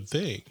that's a good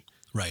thing,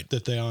 right?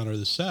 That they honor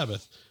the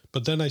Sabbath.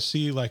 But then I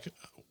see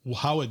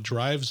how it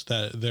drives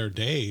their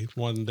day,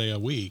 one day a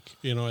week.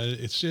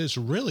 It's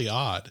really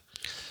odd.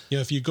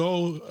 If you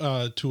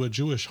go to a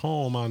Jewish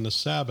home on the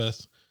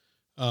Sabbath,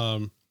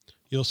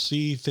 you'll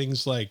see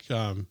things like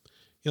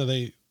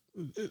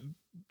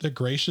they're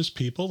gracious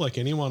people like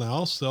anyone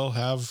else. They'll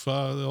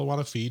want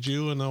to feed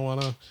you, and they'll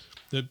want to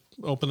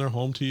open their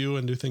home to you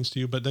and do things to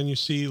you. But then you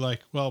see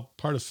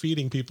part of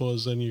feeding people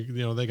is then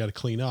they got to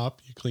clean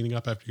up. You're cleaning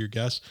up after your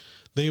guests.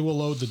 They will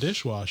load the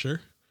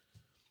dishwasher,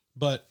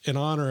 but in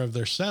honor of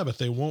their Sabbath,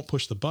 they won't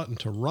push the button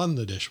to run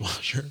the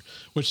dishwasher,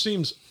 which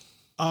seems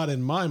odd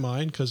in my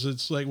mind, because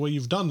it's like, well,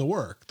 you've done the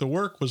work. The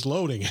work was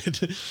loading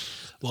it.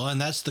 Well,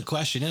 and that's the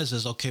question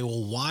is okay,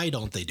 well, why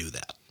don't they do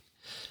that?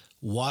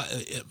 Why,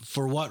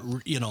 for what,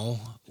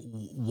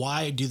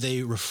 why do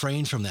they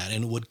refrain from that?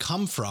 And it would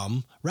come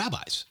from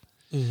rabbis.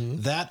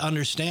 Mm-hmm. That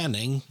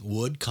understanding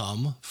would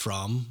come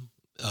from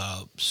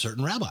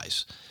certain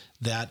rabbis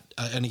that,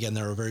 and again,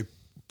 there are very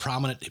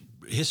prominent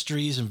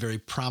histories and very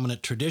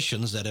prominent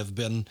traditions that have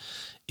been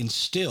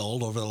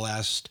instilled over the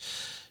last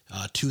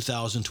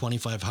 2,000,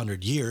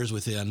 2,500 years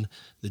within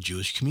the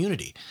Jewish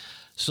community.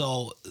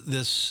 So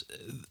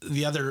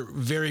the other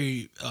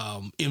very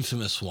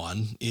infamous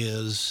one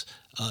is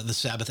the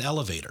Sabbath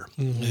elevator.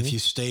 Mm-hmm. If you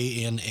stay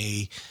in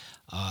a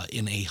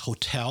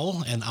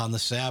hotel and on the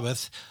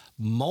Sabbath,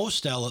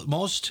 most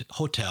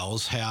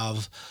hotels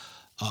have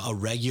a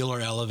regular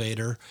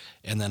elevator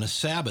and then a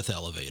Sabbath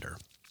elevator,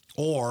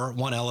 or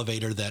one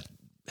elevator that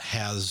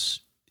has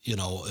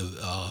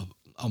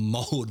a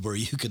mode where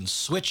you can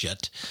switch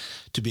it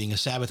to being a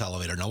Sabbath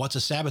elevator. Now, what's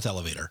a Sabbath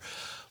elevator?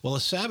 Well, a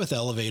Sabbath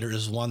elevator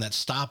is one that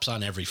stops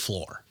on every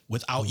floor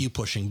without you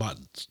pushing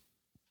buttons.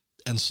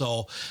 And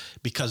so,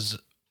 because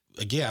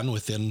again,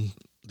 within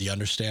the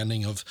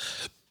understanding of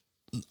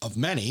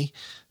many,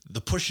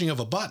 the pushing of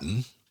a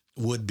button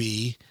would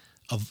be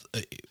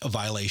a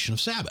violation of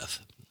Sabbath.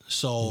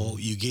 So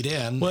you get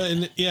in. Well,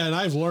 and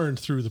I've learned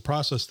through the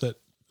process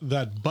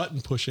that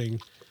button pushing,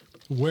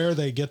 where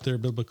they get their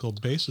biblical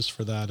basis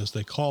for that is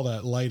they call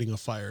that lighting a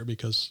fire,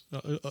 because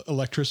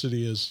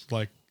electricity is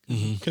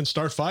can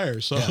start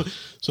fires.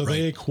 So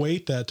They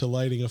equate that to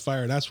lighting a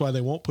fire. And that's why they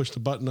won't push the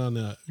button on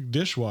the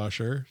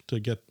dishwasher to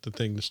get the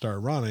thing to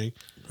start running.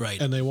 Right.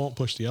 And they won't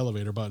push the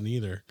elevator button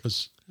either,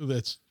 because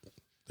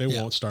they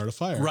won't start a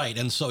fire. Right.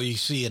 And so you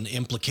see an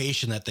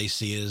implication that they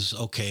see is,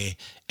 okay,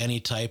 any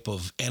type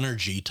of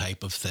energy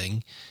type of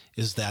thing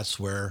that's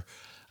where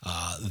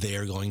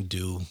they're going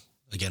to,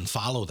 again,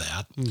 follow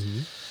that. Mm-hmm.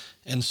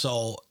 And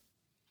so.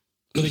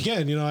 But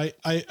again,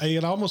 I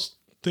almost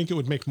think it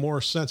would make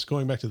more sense,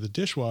 going back to the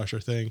dishwasher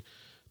thing,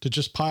 to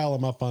just pile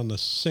them up on the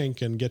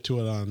sink and get to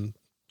it on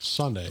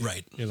Sunday.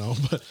 Right.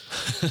 But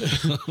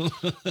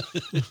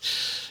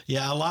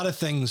yeah, a lot of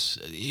things,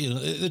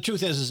 the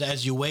truth is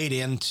as you wade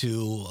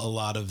into a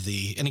lot of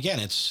and again,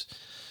 it's,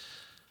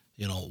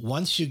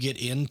 once you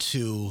get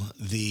into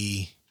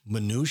the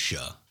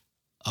minutia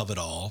of it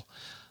all,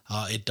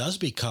 it does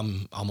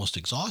become almost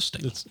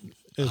exhausting.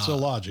 It's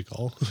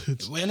illogical.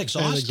 And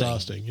exhausting. And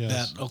exhausting,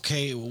 yes. That,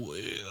 okay,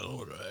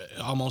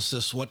 almost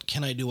this, what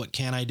can I do? What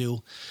can I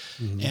do?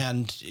 Mm-hmm.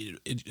 And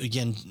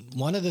again,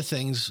 one of the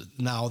things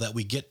now that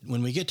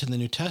when we get to the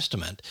New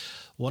Testament,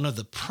 one of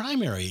the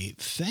primary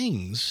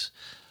things,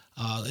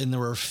 and there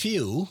were a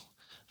few,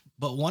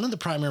 but one of the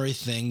primary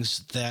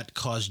things that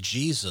caused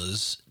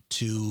Jesus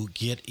to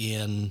get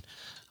in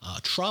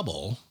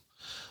trouble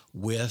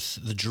with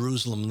the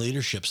Jerusalem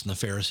leaderships and the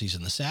Pharisees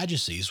and the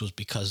Sadducees was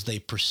because they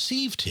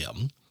perceived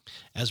him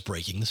as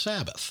breaking the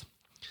Sabbath.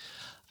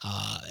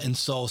 And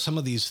so some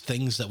of these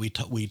things that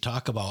we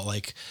talk about,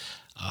 like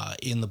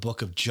in the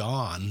book of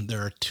John,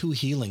 there are 2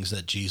 healings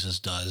that Jesus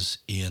does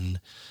in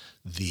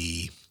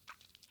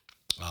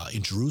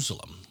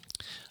Jerusalem.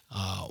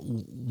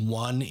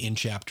 One in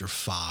chapter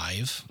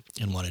 5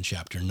 and one in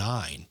chapter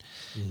 9.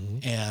 Mm-hmm.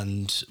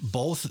 And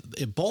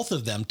both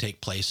of them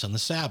take place on the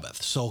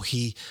Sabbath. So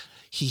he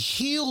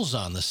heals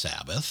on the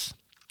Sabbath,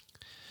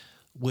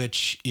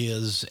 which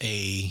is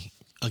a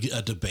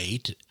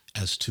debate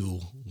as to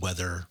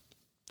whether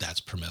that's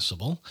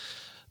permissible.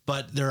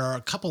 But there are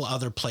a couple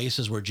other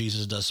places where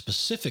Jesus does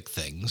specific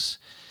things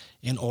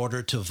in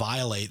order to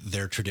violate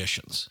their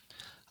traditions,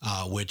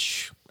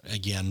 which,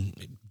 again,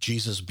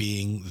 Jesus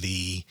being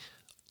the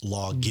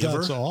lawgiver.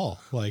 That's all.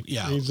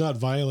 He's not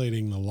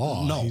violating the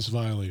law. No. He's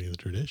violating the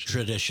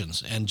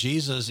traditions. And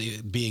Jesus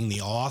being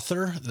the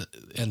author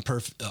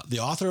the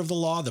author of the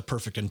law, the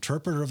perfect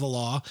interpreter of the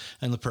law,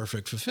 and the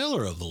perfect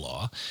fulfiller of the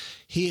law,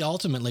 he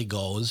ultimately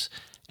goes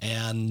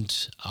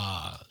and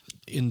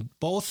in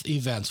both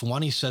events,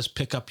 one, he says,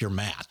 pick up your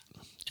mat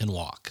and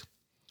walk.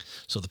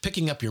 So the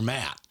picking up your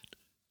mat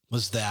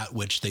was that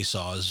which they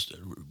saw as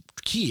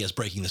key as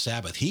breaking the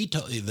Sabbath. He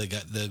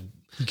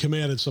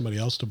commanded somebody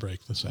else to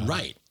break the Sabbath.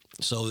 Right.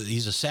 So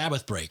he's a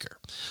Sabbath breaker.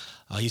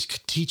 He's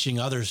teaching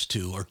others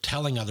to, or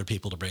telling other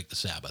people to break the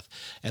Sabbath.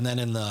 And then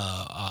in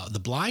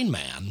the blind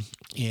man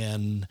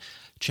in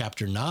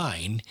chapter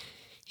 9,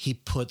 he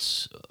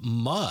puts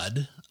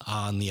mud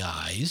on the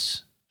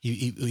eyes.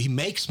 He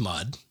makes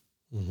mud,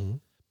 mm-hmm.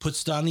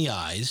 puts it on the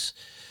eyes,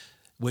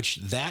 which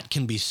that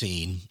can be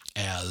seen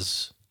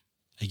as,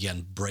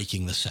 again,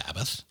 breaking the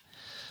Sabbath.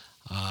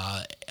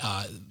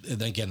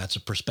 And again, that's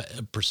a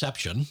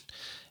perception.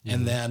 Mm-hmm.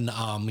 And then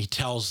he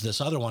tells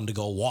this other one to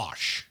go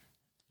wash.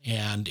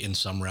 And in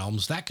some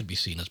realms, that could be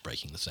seen as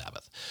breaking the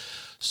Sabbath.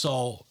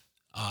 So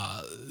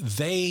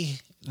the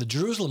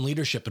Jerusalem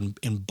leadership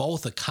in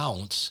both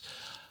accounts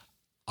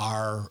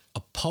are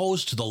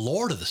opposed to the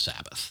Lord of the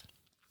Sabbath.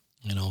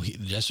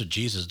 That's what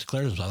Jesus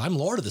declares himself. I'm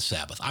Lord of the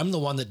Sabbath. I'm the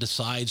one that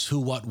decides who,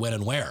 what, when,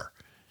 and where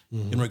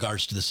mm-hmm. in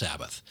regards to the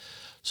Sabbath.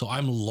 So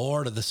I'm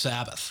Lord of the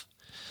Sabbath.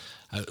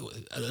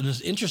 An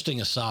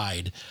interesting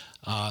aside,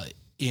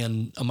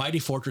 in A Mighty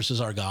Fortress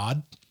Is Our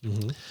God,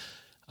 mm-hmm.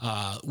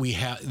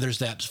 There's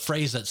that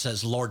phrase that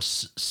says Lord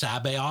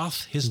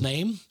Sabaoth, his mm-hmm.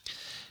 name.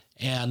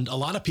 And a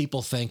lot of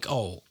people think,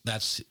 oh,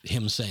 that's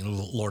him saying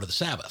Lord of the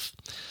Sabbath.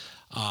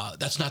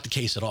 That's not the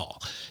case at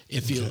all.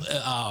 If you,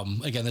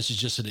 again, this is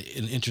just an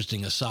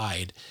interesting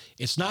aside.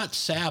 It's not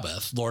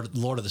Sabbath, Lord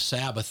of the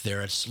Sabbath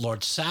there. It's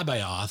Lord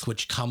Sabaoth,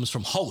 which comes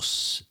from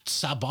hosts.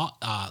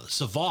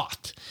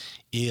 Savat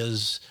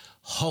is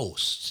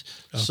host.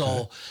 Okay.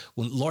 So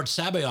when Lord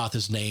Sabaoth,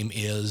 his name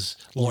is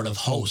Lord of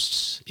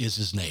Hosts is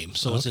his name.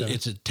 So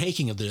it's a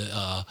taking of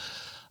the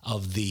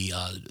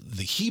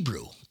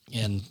Hebrew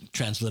and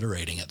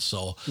transliterating it.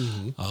 So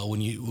mm-hmm.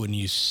 When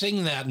you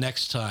sing that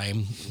next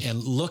time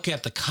and look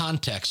at the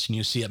context, and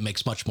you see it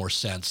makes much more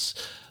sense.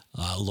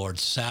 Lord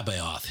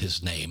Sabaoth,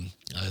 his name,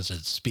 as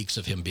it speaks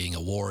of him being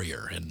a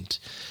warrior and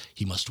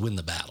he must win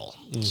the battle.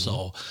 Mm-hmm.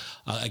 So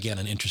again,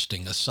 an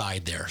interesting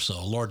aside there.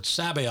 So Lord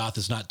Sabaoth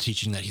is not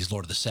teaching that he's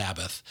Lord of the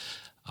Sabbath,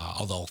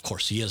 although of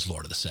course he is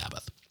Lord of the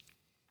Sabbath.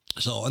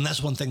 So, and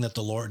that's one thing that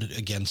the Lord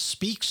again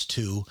speaks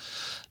to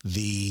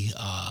the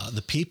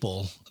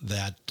people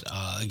that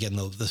again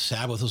the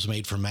Sabbath was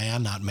made for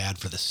man, not man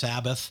for the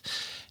Sabbath,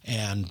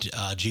 and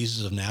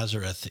Jesus of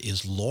Nazareth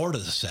is Lord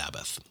of the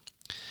Sabbath.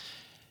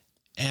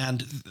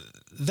 And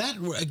that,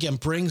 again,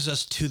 brings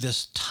us to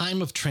this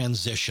time of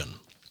transition.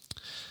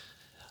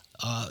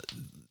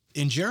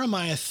 In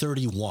Jeremiah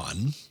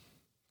 31,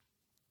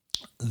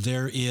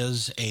 there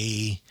is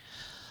a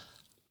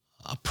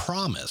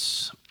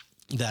promise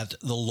that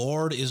the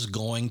Lord is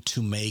going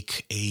to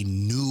make a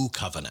new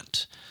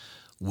covenant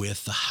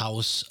with the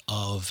house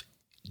of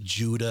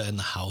Judah and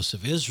the house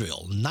of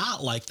Israel,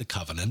 not like the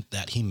covenant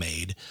that he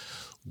made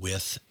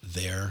with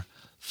their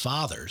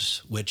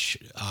fathers, which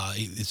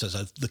it says,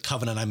 the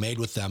covenant I made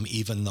with them,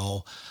 even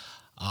though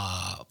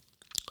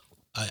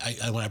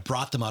when I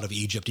brought them out of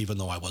Egypt, even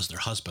though I was their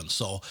husband.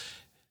 So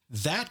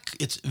that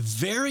it's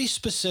very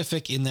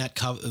specific in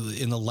that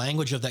in the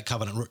language of that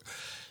covenant.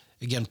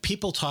 again,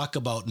 people talk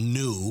about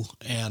new,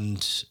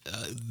 and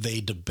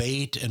they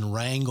debate and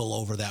wrangle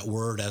over that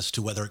word as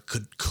to whether it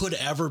could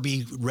ever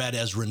be read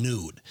as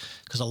renewed,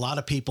 because a lot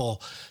of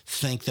people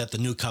think that the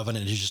new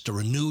covenant is just a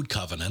renewed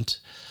covenant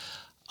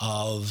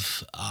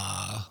of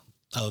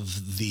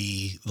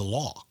the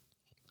law.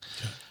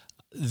 Okay.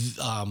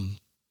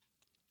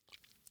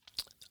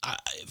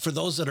 For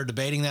those that are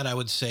debating that, I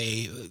would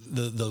say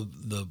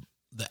the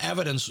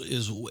evidence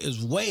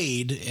is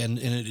weighed, and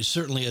it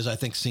certainly is, I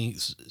think,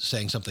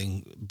 saying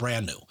something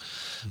brand new.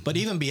 Mm-hmm. But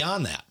even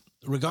beyond that,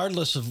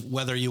 regardless of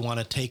whether you want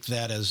to take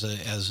that as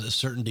a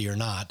certainty or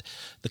not,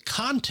 the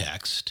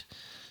context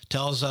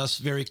tells us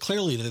very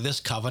clearly that this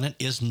covenant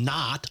is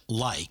not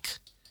like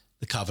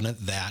the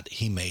covenant that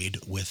he made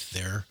with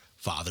their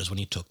fathers when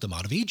he took them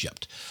out of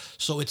Egypt.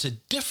 So it's a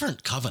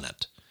different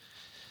covenant.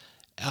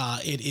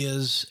 It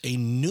is a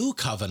new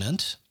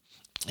covenant,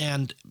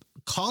 and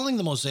calling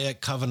the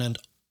Mosaic covenant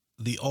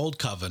the old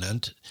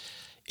covenant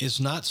is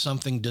not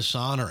something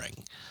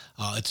dishonoring.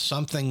 It's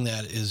something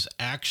that is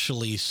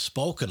actually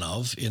spoken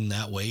of in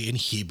that way in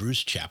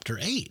Hebrews chapter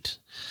 8.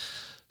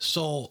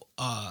 So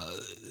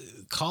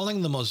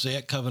calling the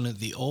Mosaic covenant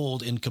the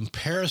old in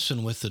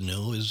comparison with the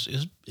new is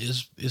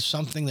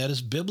something that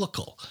is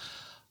biblical.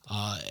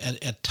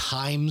 At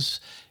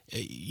times,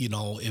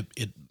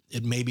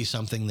 it may be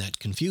something that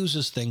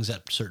confuses things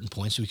at certain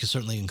points. We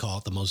certainly call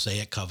it the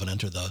Mosaic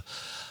covenant, or the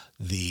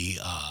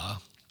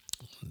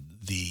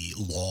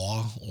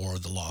law, or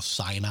the law of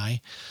Sinai.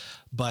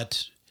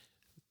 But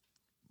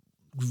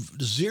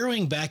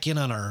zeroing back in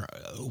on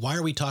why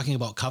are we talking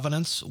about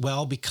covenants?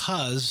 Well,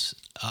 because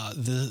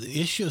the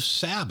issue of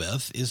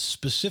Sabbath is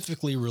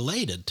specifically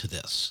related to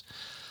this.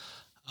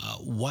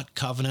 What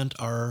covenant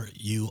are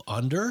you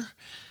under,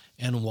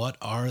 and what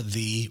are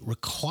the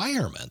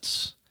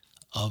requirements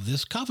of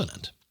this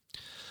covenant?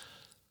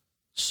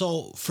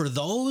 So for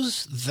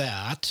those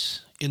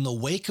that, in the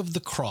wake of the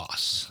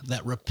cross,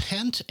 that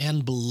repent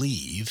and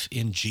believe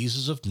in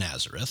Jesus of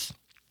Nazareth,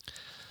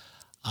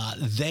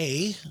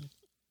 they,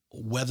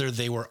 whether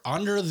they were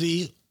under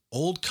the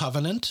old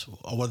covenant,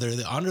 or whether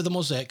they're under the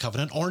Mosaic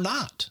covenant or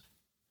not,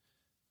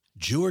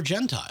 Jew or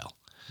Gentile,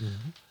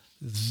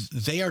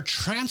 they are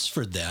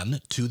transferred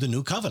then to the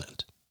new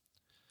covenant.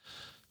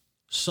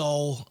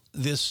 So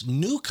this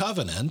new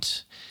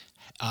covenant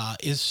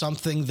is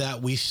something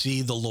that we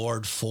see the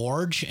Lord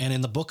forge. And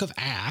in the book of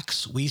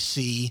Acts, we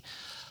see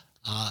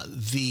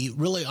the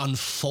really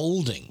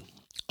unfolding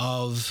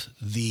of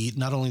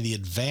not only the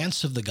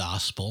advance of the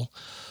gospel,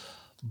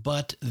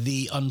 but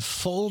the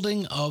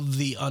unfolding of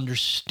the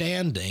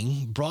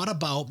understanding brought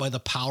about by the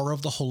power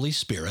of the Holy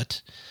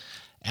Spirit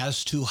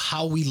as to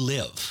how we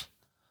live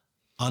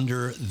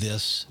under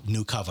this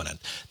new covenant.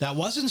 That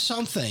wasn't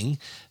something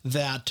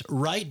that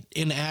right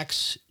in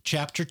Acts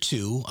chapter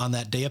 2, on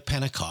that day of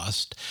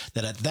Pentecost,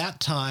 that at that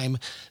time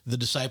the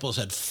disciples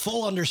had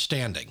full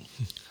understanding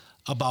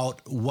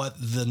about what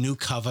the new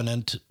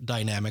covenant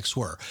dynamics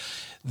were.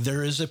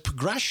 There is a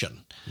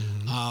progression.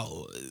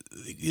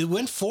 It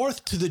went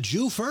forth to the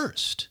Jew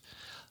first.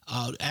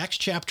 Acts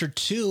chapter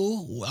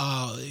 2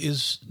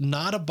 is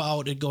not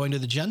about it going to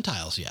the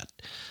Gentiles yet.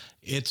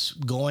 It's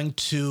going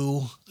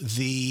to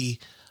the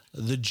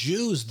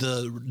Jews,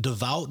 the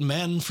devout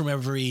men from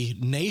every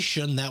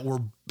nation that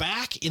were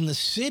back in the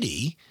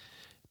city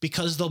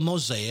because the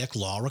Mosaic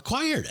law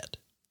required it.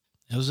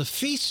 It was a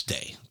feast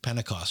day,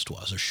 Pentecost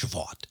was, or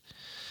Shavuot.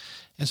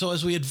 And so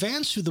as we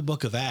advance through the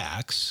book of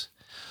Acts,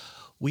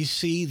 we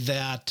see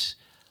that,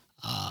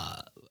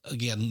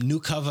 again, new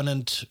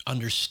covenant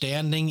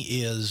understanding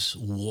is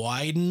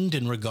widened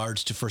in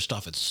regards to, first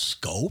off, its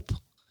scope,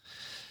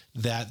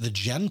 that the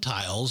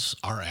Gentiles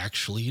are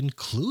actually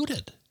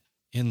included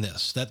in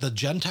this, that the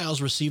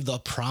Gentiles receive the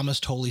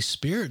promised Holy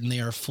Spirit, and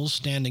they are full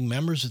standing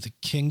members of the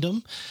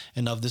kingdom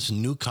and of this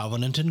new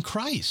covenant in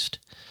Christ.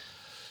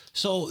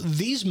 So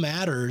these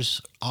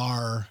matters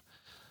are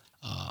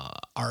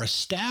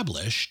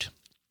established.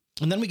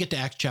 And then we get to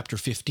Acts chapter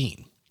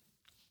 15.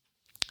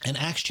 And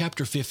Acts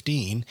chapter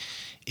 15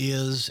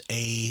 is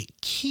a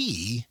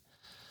key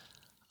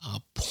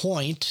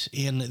point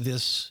in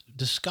this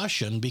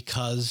discussion,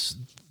 because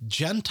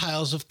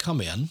Gentiles have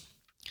come in,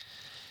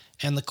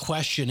 and the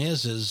question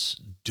is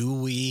do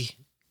we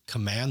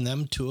command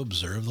them to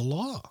observe the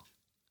law?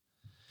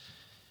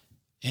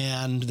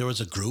 And there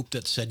was a group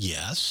that said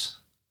yes.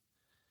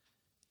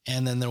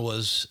 And then there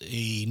was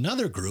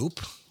another group,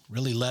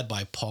 really led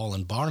by Paul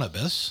and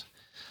Barnabas,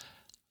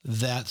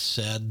 that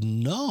said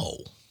no.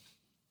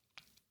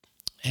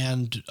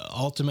 And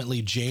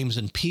ultimately, James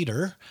and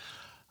Peter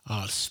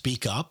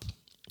speak up.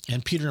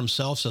 And Peter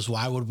himself says,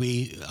 why would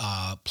we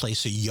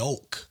place a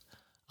yoke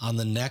on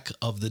the neck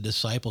of the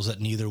disciples that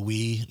neither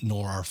we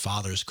nor our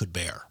fathers could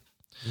bear?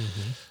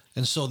 Mm-hmm.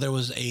 And so there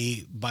was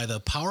by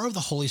the power of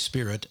the Holy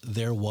Spirit,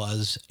 there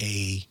was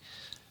a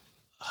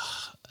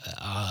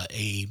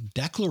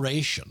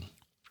declaration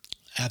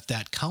at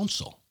that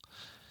council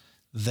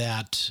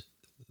that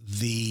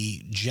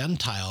the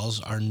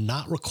Gentiles are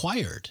not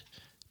required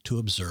to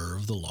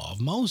observe the law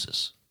of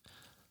Moses.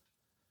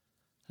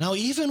 Now,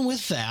 even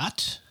with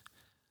that,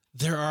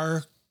 there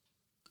are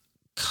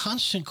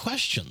constant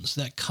questions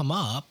that come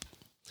up,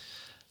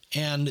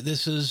 and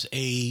this is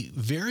a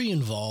very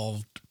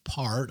involved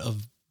part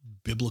of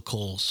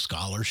biblical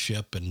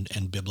scholarship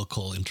and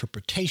biblical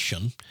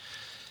interpretation.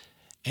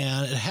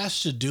 And it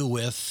has to do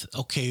with,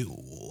 okay,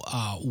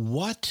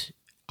 what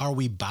are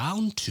we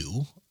bound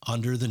to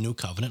under the new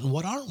covenant and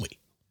what aren't we?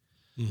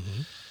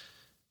 Mm-hmm.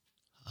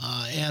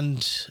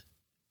 And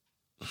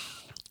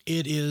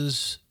it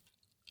is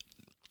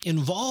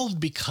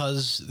involved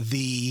because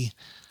the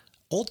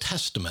Old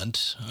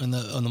Testament and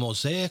the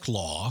Mosaic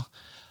Law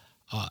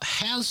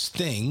has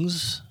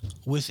things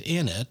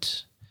within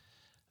it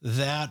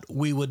that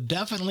we would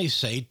definitely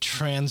say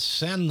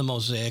transcend the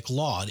Mosaic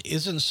Law. It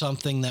isn't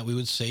something that we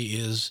would say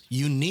is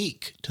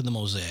unique to the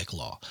Mosaic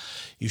Law.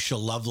 You shall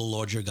love the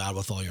Lord your God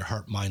with all your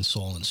heart, mind,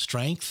 soul, and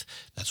strength.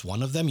 That's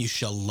one of them. You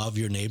shall love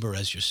your neighbor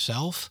as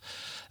yourself.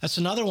 That's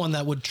another one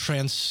that would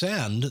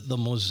transcend the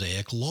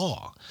Mosaic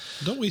Law.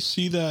 Don't we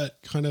see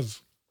that kind of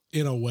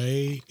in a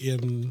way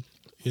in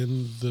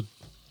the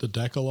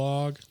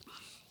Decalogue,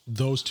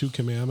 those two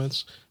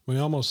commandments? We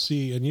almost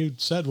see, and you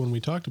said when we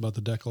talked about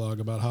the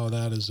Decalogue about how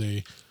that is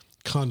a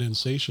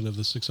condensation of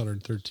the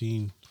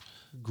 613,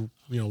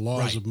 laws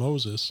Right. of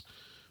Moses.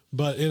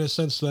 But in a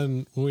sense,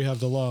 then when we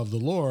have the law of the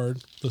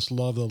Lord, this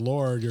love of the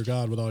Lord, your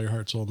God, with all your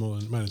heart, soul,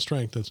 mind, and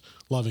strength. That's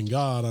loving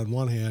God on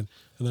one hand,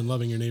 and then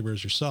loving your neighbor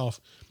as yourself.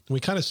 And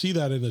we kind of see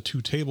that in the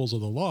two tables of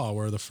the law,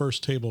 where the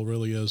first table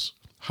really is,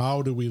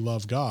 how do we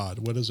love God?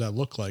 What does that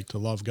look like to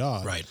love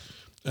God? Right.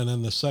 And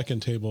then the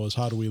second table is,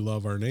 how do we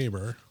love our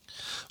neighbor?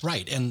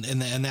 Right, and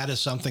that is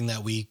something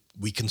that we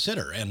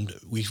consider, and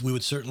we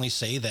would certainly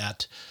say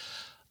that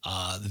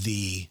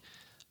the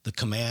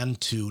command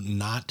to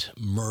not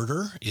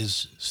murder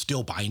is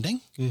still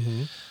binding.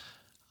 Mm-hmm.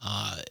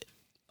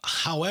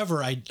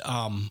 However, I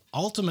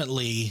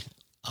ultimately,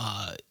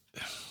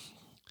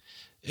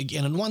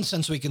 again, in one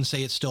sense, we can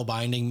say it's still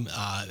binding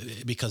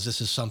because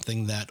this is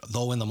something that,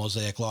 though in the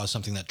Mosaic Law, is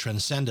something that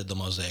transcended the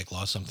Mosaic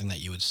Law, something that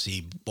you would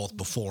see both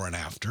before and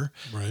after,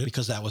 right?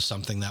 Because that was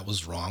something that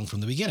was wrong from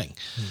the beginning.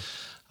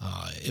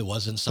 It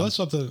wasn't So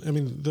something. that's something. I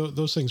mean,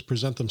 those things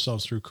present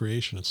themselves through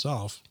creation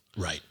itself.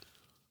 Right.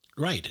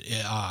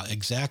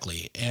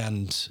 Exactly.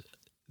 And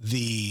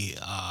the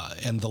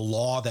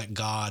law that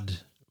God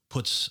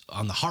puts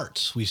on the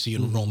hearts, we see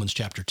in Romans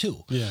chapter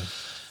 2. Yeah.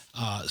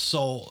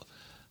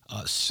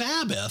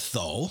 Sabbath,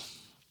 though,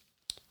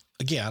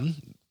 again,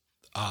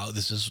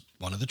 this is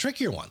one of the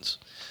trickier ones.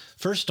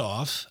 First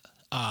off,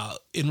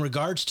 in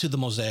regards to the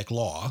Mosaic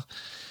Law,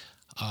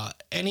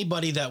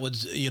 anybody that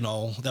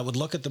would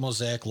look at the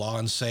Mosaic Law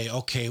and say,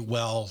 okay,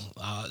 well,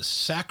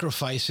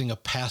 sacrificing a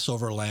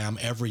Passover lamb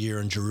every year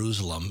in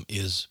Jerusalem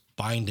is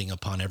binding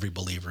upon every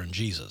believer in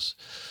Jesus.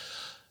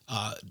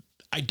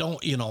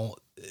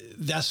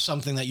 That's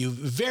something that you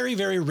very,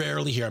 very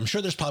rarely hear. I'm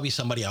sure there's probably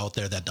somebody out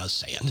there that does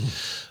say it,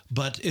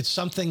 but it's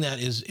something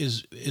that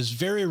is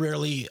very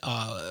rarely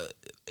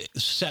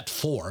set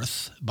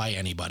forth by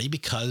anybody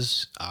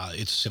because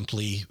it's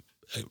simply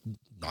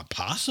not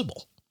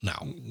possible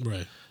now.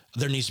 Right.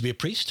 There needs to be a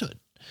priesthood.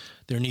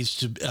 There needs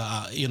to,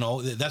 there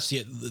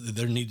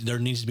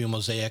needs to be a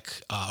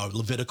Mosaic,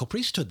 Levitical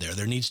priesthood there.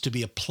 There needs to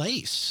be a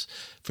place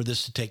for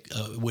this to take,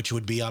 which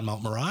would be on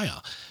Mount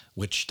Moriah,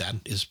 which that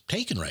is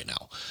taken right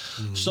now.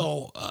 Mm-hmm.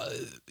 So,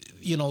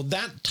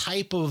 that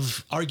type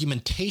of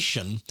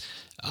argumentation,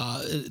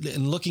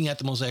 in looking at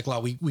the Mosaic Law,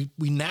 we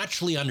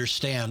naturally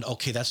understand,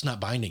 okay, that's not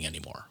binding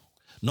anymore.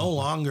 No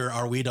longer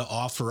are we to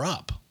offer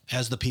up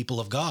as the people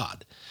of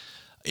God.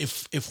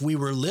 If we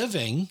were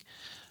living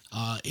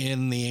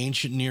in the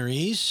ancient Near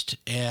East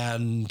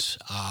and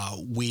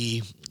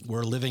we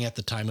were living at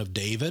the time of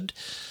David,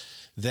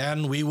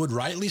 then we would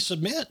rightly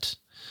submit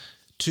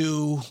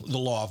to the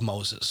law of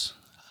Moses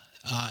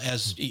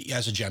as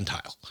a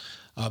Gentile,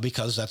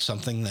 because that's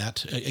something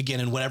that, again,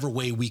 in whatever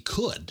way we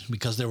could,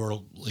 because there were,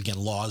 again,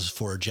 laws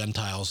for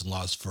Gentiles and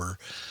laws for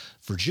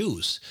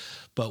Jews,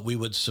 but we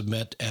would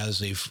submit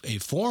as a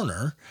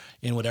foreigner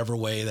in whatever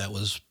way that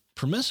was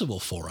permissible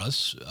for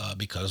us,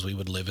 because we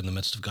would live in the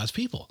midst of God's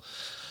people.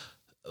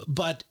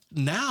 But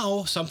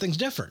now something's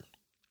different.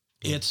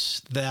 It's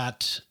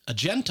that a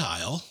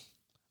Gentile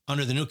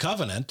under the new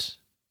covenant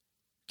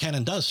can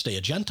and does stay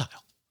a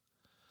Gentile.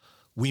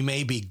 We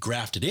may be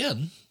grafted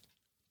in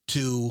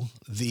to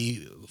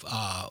the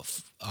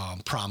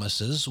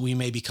promises. We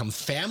may become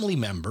family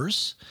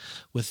members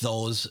with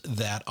those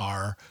that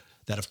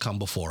have come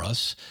before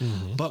us,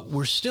 but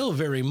we're still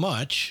very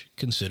much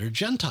considered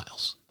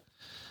Gentiles.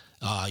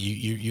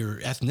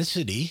 Your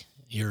ethnicity,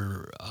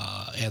 your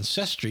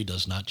ancestry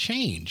does not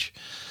change.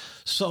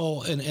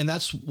 So, and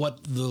that's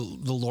what the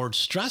Lord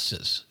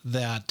stresses,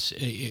 that,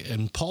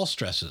 and Paul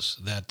stresses,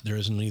 that there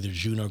is neither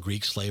Jew nor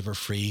Greek, slave or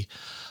free,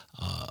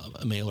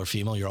 male or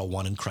female, you're all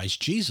one in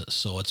Christ Jesus.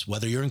 So it's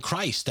whether you're in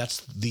Christ, that's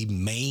the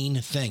main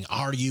thing.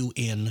 Are you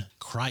in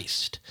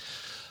Christ?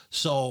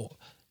 So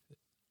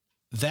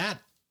that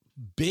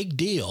big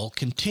deal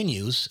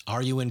continues.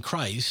 Are you in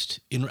Christ?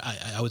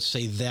 I would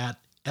say that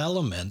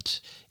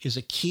element is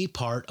a key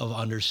part of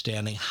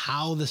understanding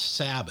how the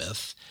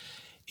Sabbath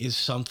is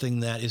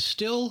something that is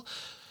still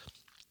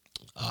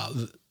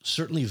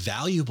certainly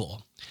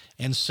valuable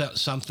and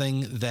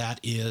something that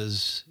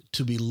is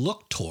to be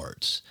looked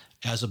towards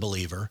as a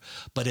believer,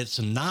 but it's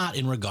not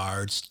in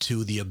regards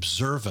to the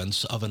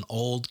observance of an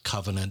old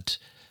covenant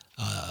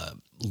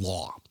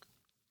law.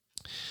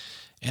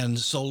 And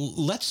so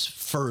let's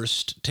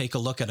first take a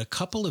look at a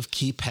couple of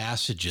key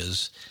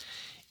passages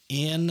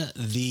in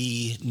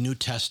the New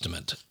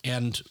Testament.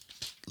 And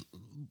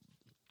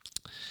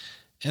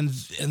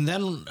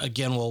then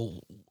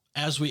again,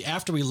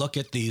 after we look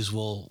at these,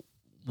 we'll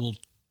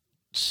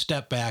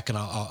step back and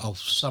I'll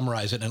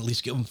summarize it and at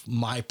least give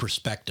my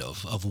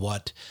perspective of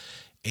what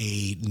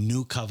a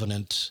new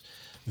covenant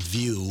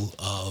view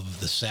of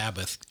the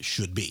Sabbath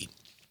should be.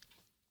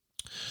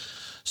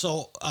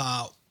 So,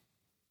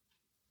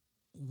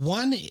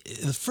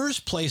 the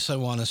first place I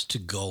want us to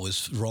go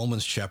is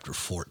Romans chapter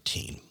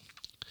 14.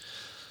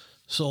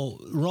 So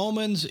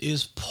Romans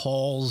is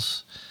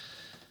Paul's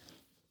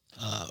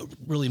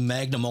really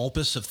magnum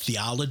opus of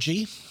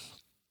theology.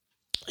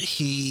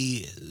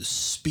 He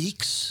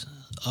speaks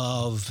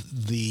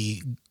of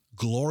the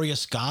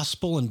glorious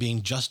gospel and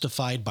being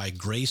justified by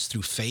grace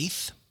through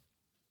faith.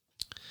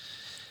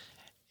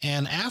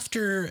 And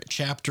after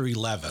chapter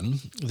 11,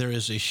 there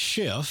is a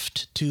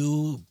shift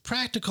to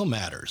practical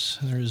matters.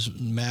 There's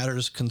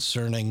matters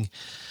concerning,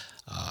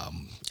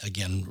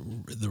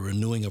 again, the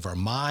renewing of our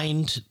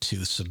mind,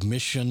 to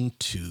submission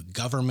to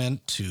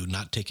government, to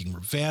not taking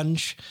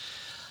revenge.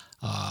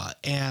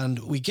 And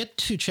we get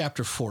to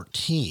chapter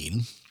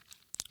 14.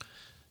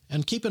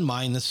 And keep in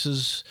mind, this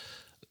is,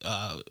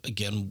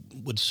 again,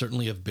 would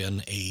certainly have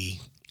been a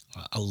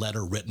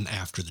letter written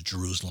after the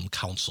Jerusalem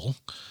Council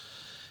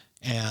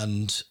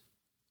and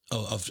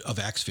of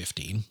Acts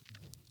 15.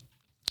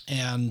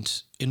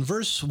 And in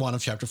verse 1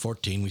 of chapter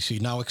 14, we see,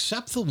 "Now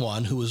accept the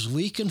one who is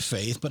weak in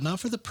faith, but not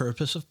for the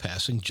purpose of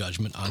passing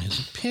judgment on his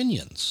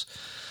opinions.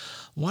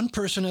 One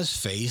person has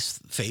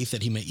faith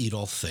that he may eat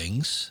all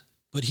things,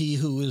 but he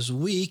who is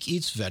weak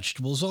eats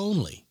vegetables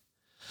only.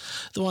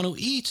 The one who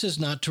eats is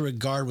not to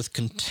regard with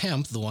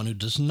contempt the one who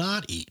does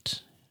not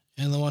eat,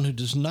 and the one who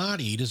does not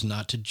eat is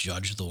not to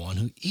judge the one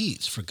who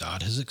eats, for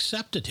God has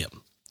accepted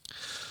him.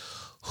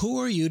 Who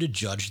are you to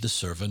judge the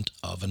servant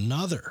of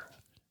another?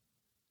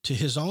 To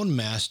his own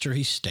master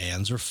he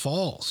stands or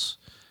falls,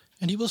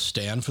 and he will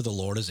stand, for the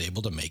Lord is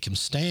able to make him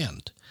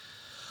stand.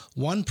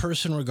 One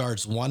person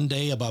regards one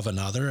day above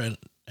another, and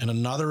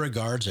another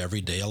regards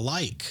every day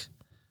alike.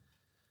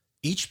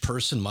 Each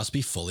person must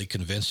be fully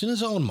convinced in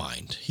his own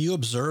mind. He who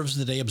observes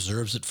the day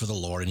observes it for the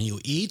Lord, and he who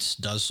eats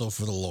does so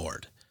for the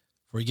Lord.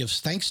 For he gives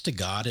thanks to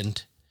God,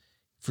 and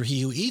for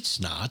he who eats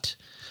not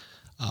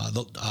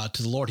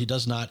to the Lord, he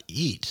does not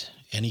eat,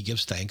 and he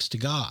gives thanks to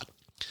God."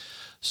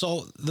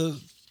 So the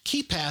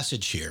key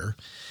passage here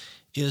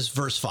is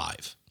verse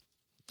 5,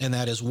 and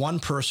that is, "One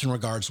person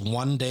regards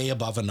one day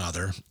above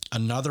another,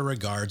 another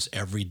regards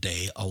every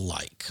day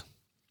alike."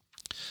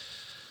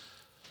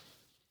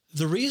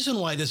 The reason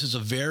why this is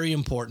a very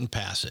important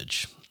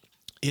passage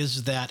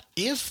is that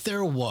if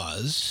there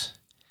was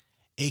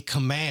a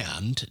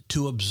command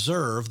to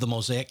observe the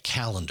Mosaic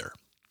calendar,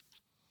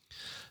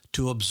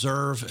 to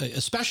observe,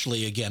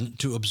 especially again,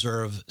 to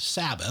observe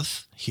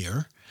Sabbath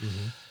here,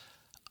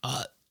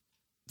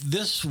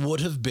 this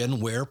would have been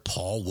where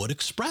Paul would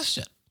express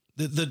it.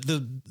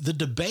 The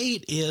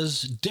debate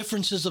is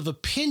differences of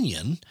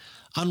opinion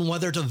on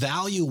whether to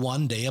value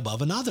one day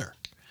above another.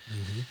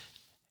 Mm-hmm.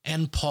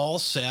 And Paul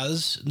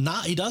says,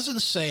 he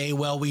doesn't say,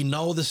 well, we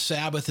know the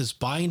Sabbath is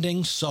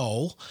binding,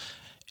 so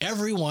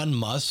everyone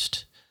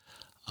must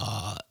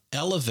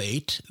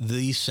elevate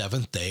the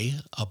seventh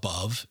day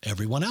above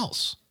everyone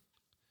else.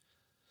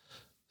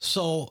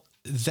 So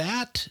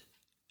that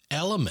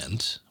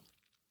element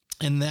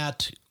and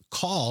that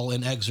call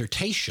and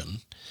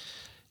exhortation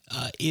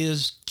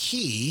is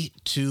key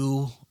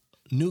to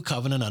New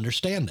Covenant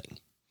understanding.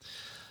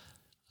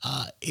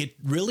 It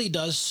really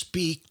does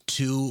speak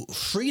to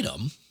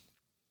freedom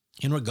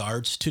in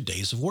regards to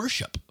days of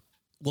worship.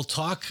 We'll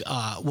talk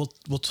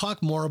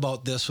more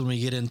about this when we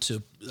get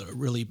into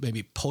really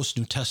maybe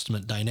post-New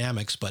Testament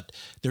dynamics, but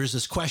there's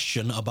this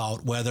question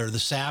about whether the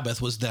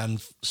Sabbath was then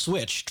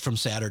switched from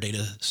Saturday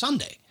to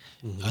Sunday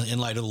in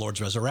light of the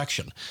Lord's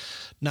resurrection.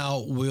 Now,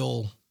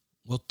 we'll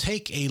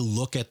take a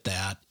look at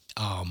that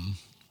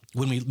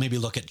when we maybe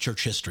look at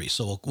church history.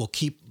 So we'll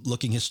keep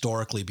looking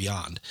historically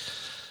beyond.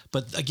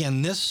 But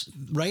again, this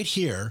right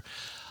here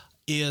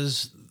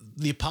is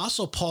the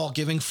Apostle Paul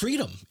giving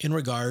freedom in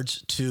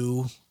regards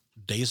to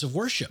days of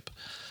worship.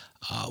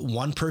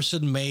 One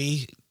person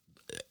may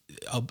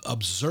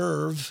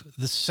observe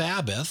the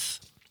Sabbath.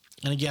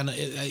 And again,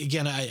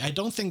 I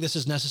don't think this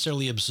is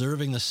necessarily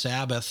observing the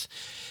Sabbath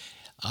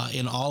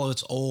in all of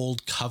its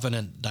old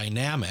covenant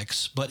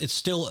dynamics, but it's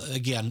still,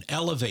 again,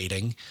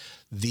 elevating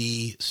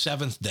the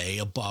seventh day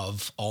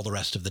above all the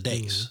rest of the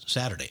days,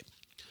 Saturday.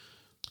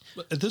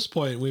 At this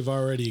point, we've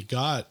already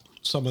got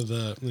some of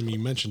the, I mean, you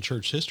mentioned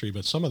church history,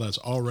 but some of that's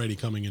already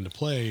coming into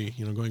play,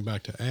 going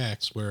back to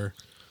Acts, where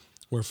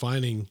we're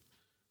finding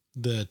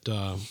that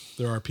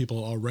there are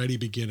people already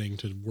beginning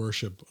to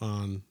worship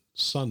on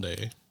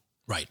Sunday.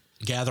 Right.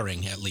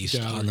 Gathering, at least,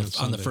 Gathering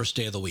on the first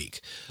day of the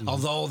week. Mm-hmm.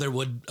 Although there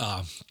would,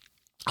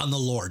 on the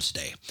Lord's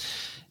Day.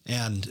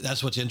 And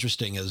that's what's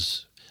interesting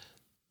is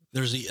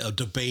there's a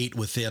debate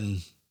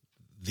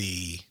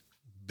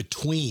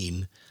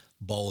between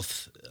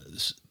both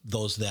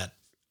those that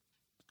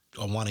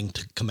are wanting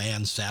to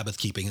command Sabbath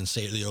keeping and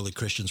say the early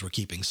Christians were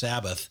keeping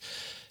Sabbath,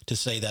 to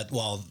say that,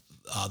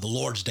 the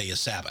Lord's Day is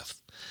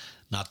Sabbath,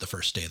 not the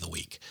first day of the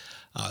week.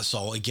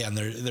 So again,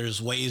 there's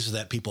ways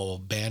that people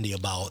bandy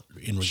about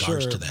in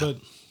regards to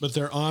that. But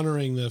they're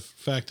honoring the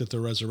fact that the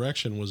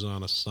resurrection was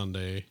on a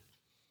Sunday,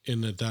 in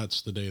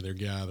that's the day they're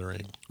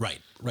gathering. Right.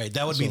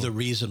 That would be the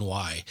reason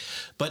why.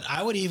 But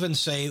I would even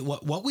say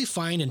what we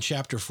find in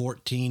chapter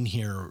 14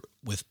 here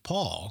with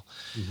Paul,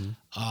 mm-hmm.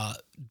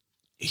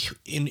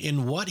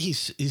 In what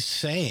he's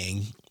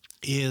saying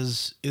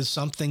is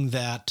something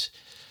that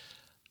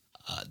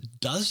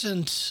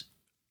doesn't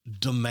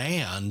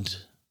demand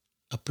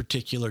a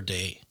particular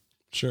day.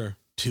 Sure.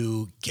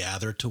 To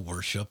gather to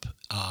worship.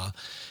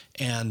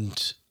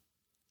 And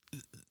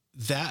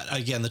that,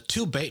 again, the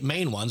two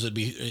main ones would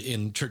be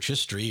in church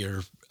history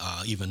or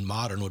even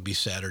modern would be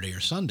Saturday or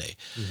Sunday.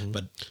 Mm-hmm.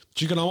 But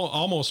you can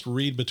almost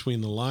read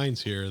between the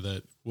lines here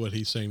that what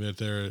he's saying, that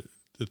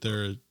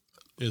there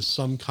is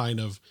some kind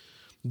of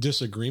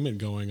disagreement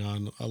going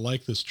on. I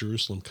like this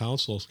Jerusalem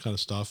Council kind of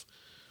stuff.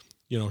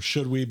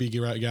 Should we be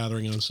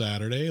gathering on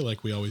Saturday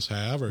like we always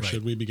have, or right.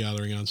 should we be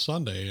gathering on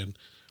Sunday? And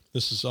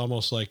this is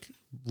almost like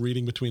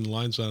reading between the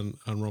lines on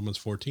Romans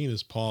 14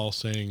 is Paul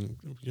saying,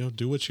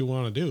 do what you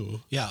want to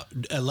do. Yeah.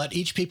 Let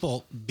each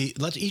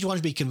one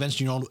be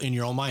convinced in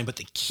your own mind. But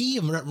the key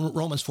of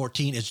Romans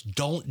 14 is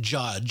don't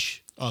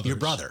judge others. Your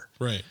brother.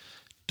 Right.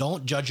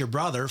 Don't judge your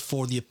brother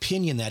for the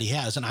opinion that he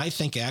has. And I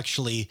think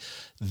actually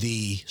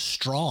the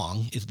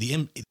strong is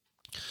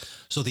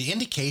so the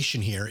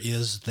indication here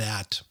is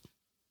that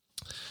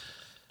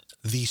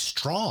the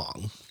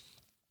strong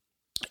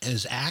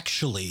is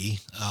actually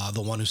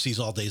the one who sees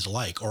all days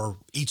alike or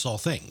eats all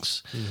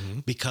things, mm-hmm.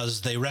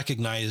 because they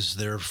recognize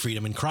their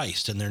freedom in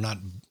Christ and they're not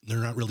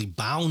really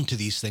bound to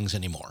these things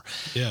anymore.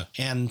 Yeah.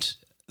 And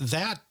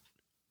that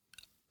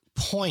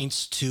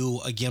points to,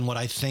 again, what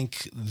I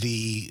think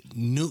the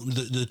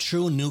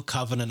true new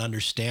covenant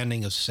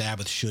understanding of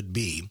Sabbath should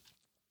be,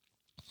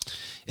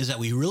 is that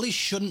we really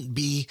shouldn't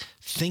be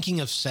thinking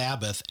of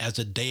Sabbath as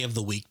a day of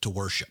the week to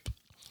worship.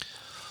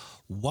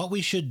 What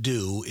we should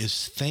do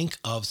is think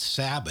of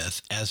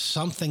Sabbath as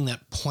something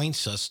that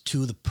points us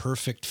to the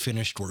perfect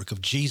finished work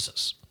of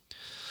Jesus.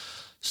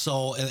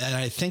 So, and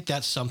I think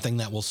that's something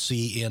that we'll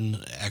see in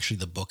actually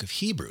the book of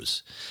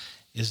Hebrews,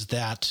 is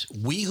that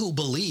we who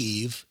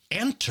believe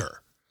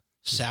enter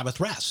Sabbath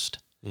rest.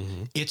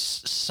 Mm-hmm.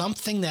 It's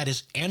something that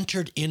is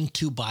entered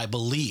into by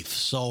belief.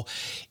 So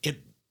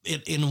it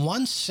in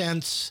one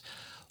sense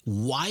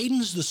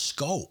widens the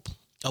scope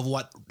of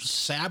what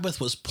Sabbath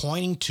was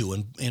pointing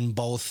to in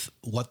both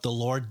what the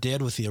Lord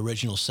did with the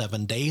original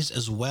 7 days,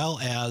 as well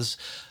as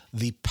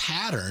the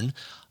pattern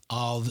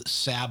of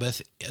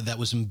Sabbath that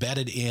was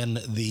embedded in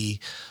the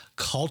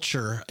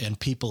culture and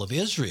people of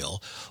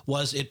Israel.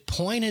 Was it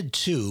pointed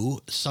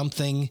to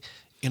something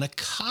in a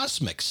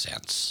cosmic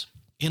sense,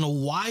 in a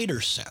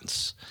wider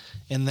sense,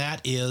 and that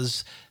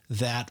is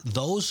that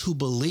those who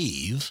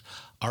believe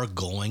are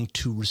going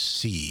to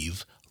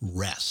receive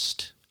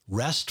rest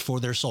for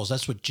their souls.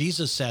 That's what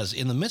Jesus says.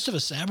 In the midst of a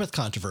Sabbath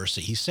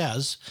controversy, he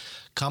says,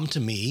 "Come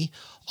to me,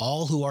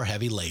 all who are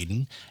heavy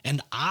laden,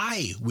 and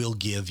I will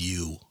give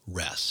you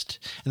rest."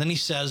 And then he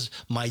says,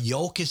 "My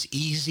yoke is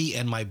easy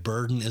and my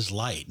burden is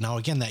light." Now,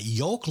 again, that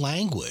yoke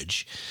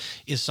language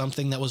is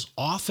something that was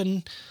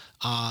often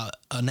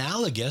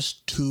analogous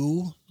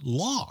to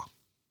law.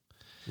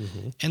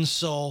 Mm-hmm. And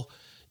so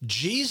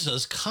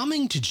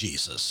coming to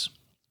Jesus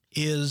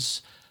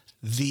is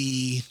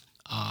the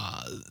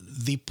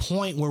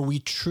point where we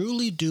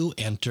truly do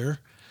enter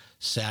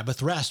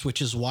Sabbath rest,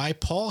 which is why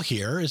Paul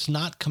here is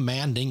not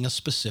commanding a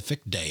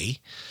specific day,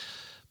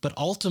 but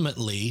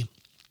ultimately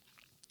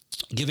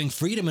giving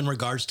freedom in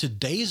regards to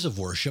days of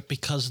worship,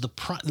 because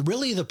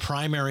really the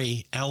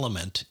primary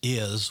element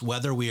is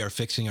whether we are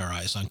fixing our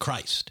eyes on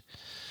Christ.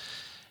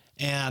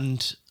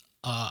 And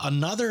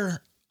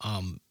another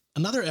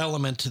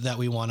element that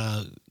we want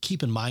to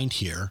keep in mind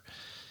here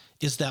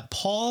is that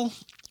Paul,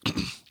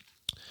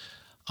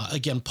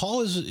 again,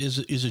 Paul is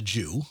a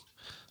Jew.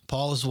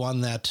 Paul is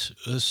one that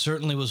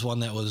certainly was one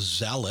that was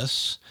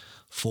zealous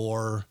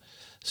for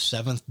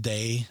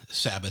seventh-day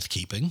Sabbath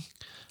keeping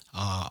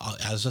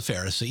as a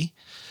Pharisee.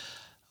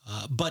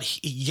 But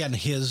again,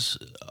 his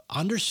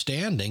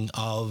understanding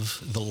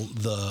of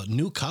the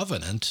new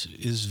covenant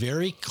is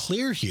very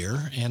clear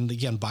here. And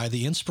again, by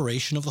the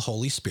inspiration of the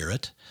Holy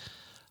Spirit,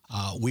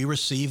 we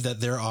receive that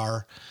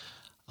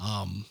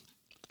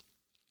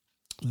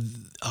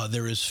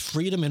there is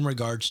freedom in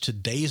regards to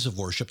days of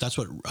worship. That's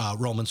what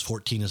Romans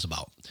 14 is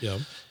about. Yeah.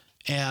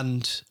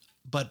 And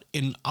But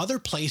in other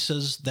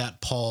places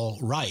that Paul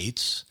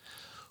writes,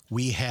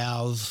 we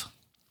have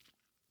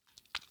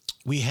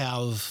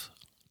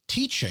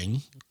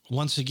teaching,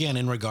 once again,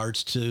 in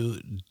regards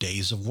to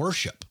days of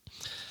worship.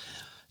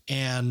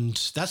 And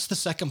that's the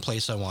second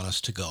place I want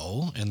us to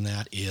go, and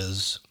that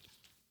is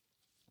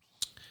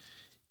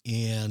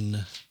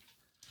in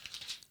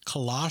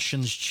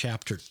Colossians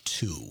chapter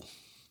 2.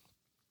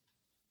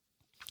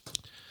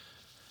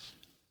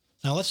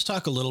 Now let's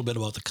talk a little bit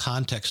about the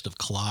context of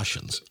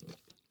Colossians.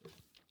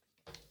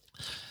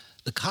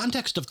 The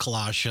context of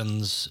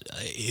Colossians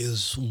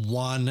is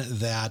one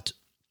that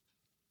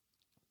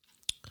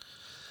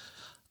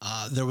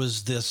there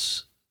was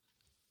this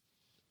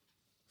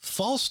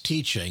false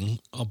teaching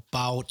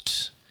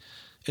about,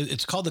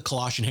 it's called the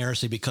Colossian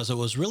heresy because it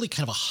was really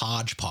kind of a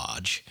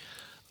hodgepodge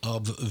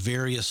of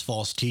various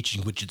false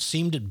teaching, which it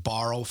seemed to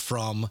borrow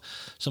from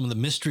some of the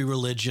mystery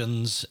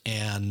religions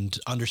and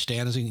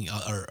understanding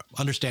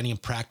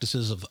and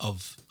practices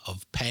of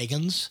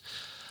pagans,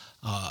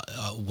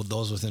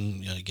 those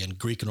within, again,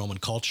 Greek and Roman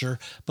culture.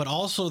 But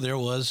also there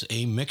was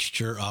a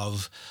mixture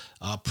of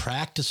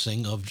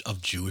practicing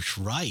of Jewish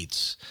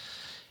rites.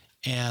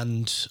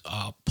 And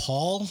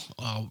Paul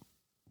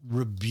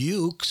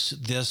rebukes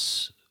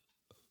this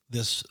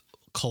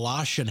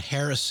Colossian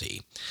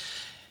heresy.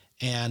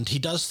 And he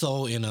does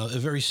so in a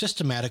very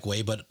systematic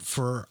way, but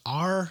for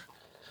our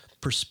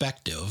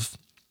perspective,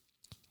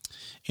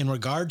 in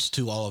regards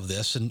to all of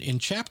this, in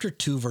chapter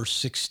 2, verse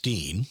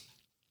 16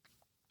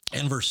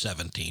 and verse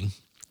 17,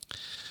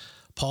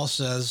 Paul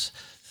says,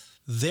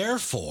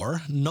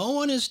 "Therefore, no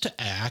one is to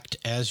act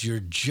as your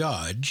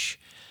judge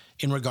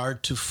in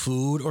regard to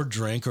food or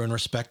drink or in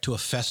respect to a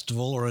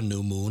festival or a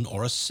new moon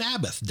or a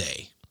Sabbath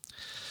day.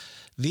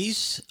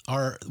 These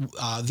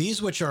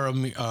which are a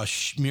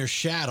mere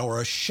shadow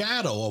or a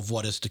shadow of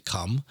what is to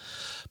come,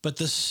 but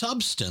the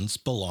substance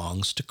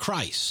belongs to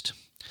Christ."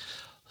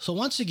 So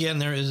once again,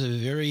 there is a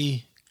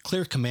very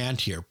clear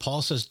command here.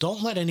 Paul says,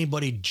 don't let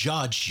anybody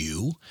judge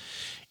you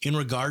in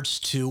regards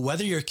to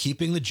whether you're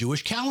keeping the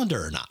Jewish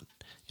calendar or not.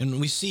 And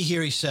we see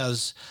here, he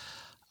says,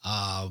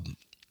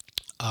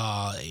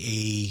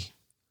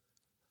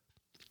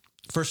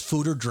 first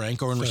food or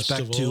drink, or in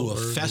respect to a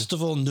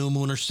festival, new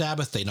moon, or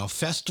Sabbath day. Now,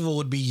 festival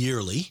would be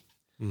yearly,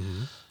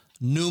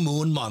 new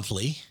moon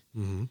monthly,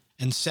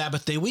 and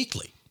Sabbath day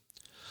weekly.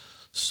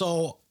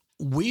 So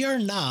we are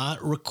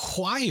not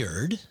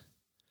required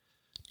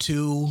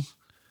to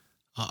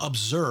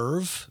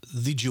observe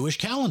the Jewish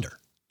calendar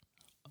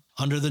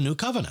under the new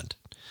covenant.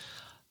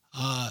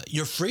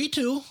 You're free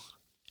to,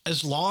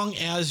 as long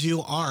as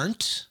you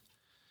aren't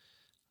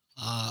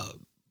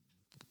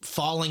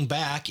falling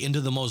back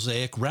into the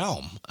Mosaic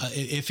realm.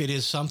 If it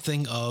is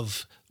something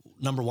of,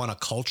 number one, a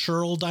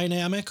cultural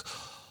dynamic,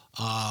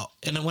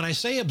 and when I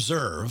say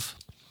observe,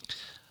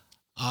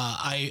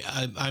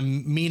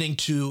 I'm meaning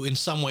to in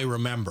some way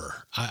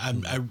remember.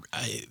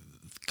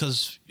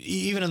 Because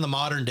even in the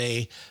modern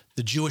day,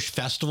 the Jewish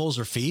festivals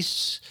or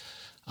feasts,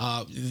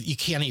 you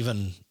can't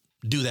even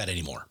do that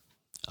anymore.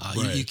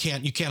 Right. You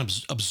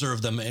can't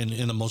observe them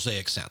in a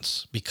Mosaic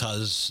sense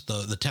because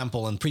the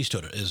temple and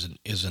priesthood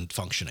isn't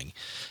functioning.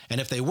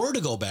 And if they were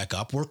to go back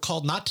up, we're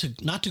called not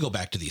to go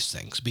back to these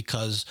things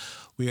because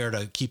we are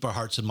to keep our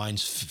hearts and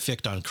minds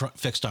fixed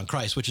on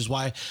Christ, which is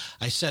why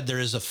I said there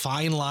is a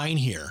fine line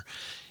here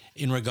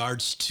in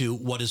regards to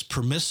what is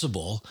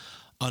permissible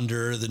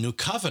under the new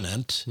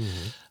covenant.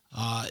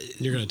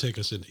 You're going to take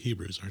us into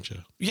Hebrews, aren't you?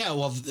 Yeah,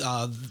 well,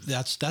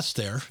 that's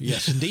there.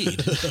 Yes,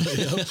 indeed.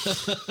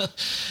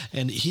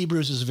 And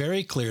Hebrews is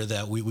very clear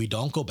that we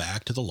don't go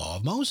back to the law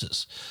of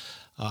Moses.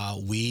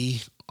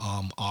 We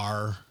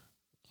are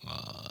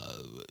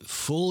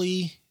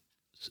fully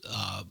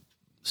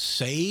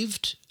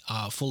saved,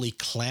 fully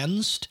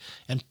cleansed,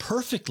 and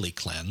perfectly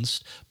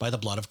cleansed by the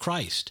blood of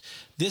Christ.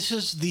 This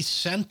is the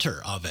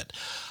center of it.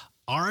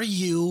 Are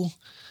you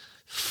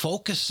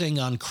focusing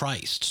on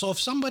Christ? So if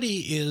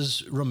somebody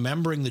is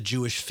remembering the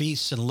Jewish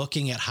feasts and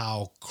looking at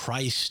how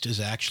Christ is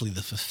actually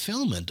the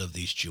fulfillment of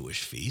these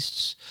Jewish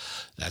feasts,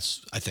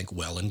 that's, I think,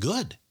 well and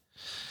good.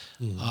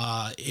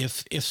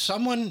 If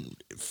someone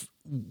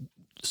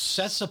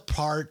sets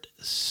apart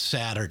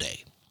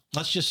Saturday,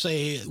 let's just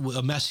say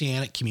a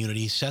Messianic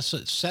community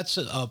sets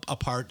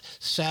apart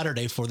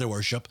Saturday for their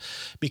worship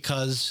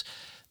because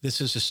this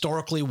is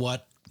historically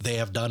what they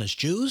have done as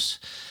Jews,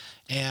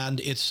 and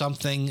it's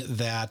something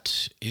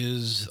that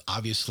is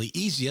obviously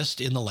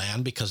easiest in the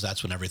land because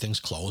that's when everything's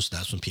closed.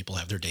 That's when people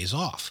have their days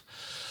off.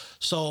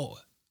 So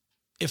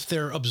if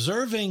they're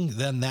observing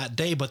then that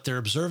day, but they're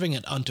observing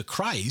it unto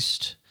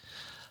Christ,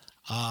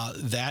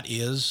 that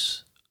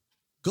is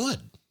good.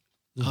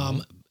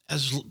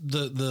 As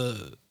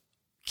the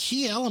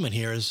key element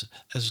here is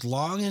as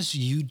long as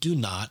you do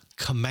not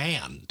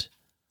command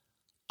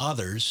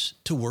others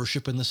to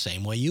worship in the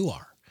same way you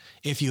are.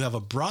 If you have a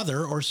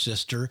brother or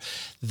sister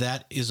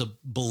that is a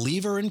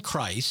believer in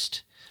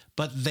Christ,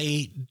 but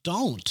they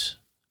don't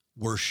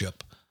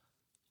worship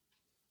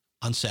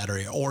on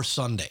Saturday or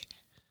Sunday.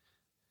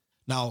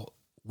 Now,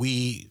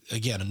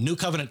 again, a new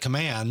covenant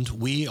command,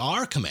 we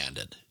are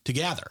commanded to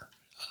gather.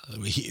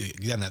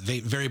 Again, that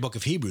very book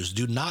of Hebrews,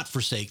 do not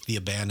forsake the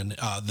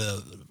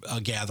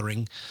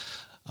gathering,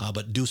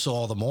 but do so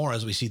all the more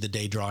as we see the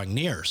day drawing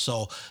near.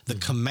 So the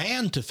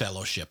command to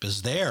fellowship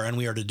is there, and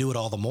we are to do it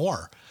all the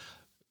more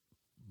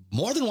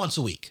than once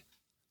a week.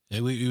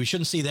 We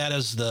shouldn't see that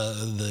as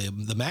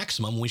the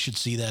maximum. We should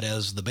see that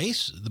as the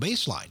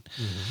baseline,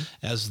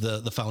 as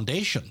the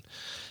foundation.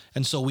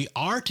 And so we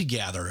are to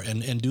gather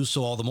and do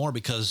so all the more,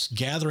 because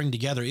gathering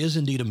together is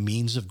indeed a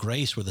means of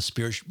grace where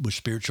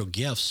spiritual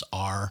gifts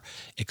are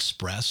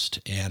expressed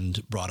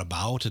and brought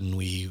about, and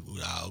we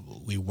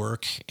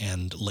work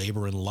and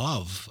labor in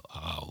love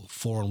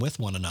for and with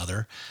one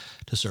another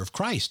to serve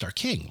Christ, our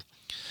King.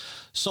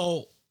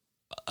 So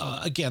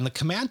again, the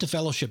command to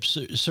fellowship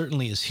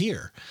certainly is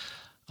here.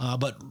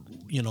 But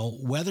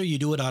whether you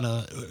do it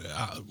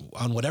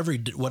on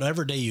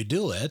whatever day you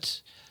do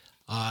it,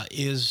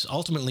 is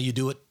ultimately you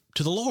do it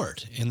to the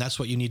Lord, and that's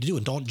what you need to do.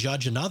 And don't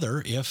judge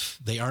another if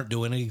they aren't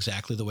doing it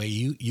exactly the way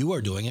you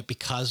are doing it,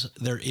 because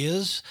there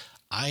is,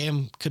 I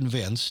am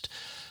convinced,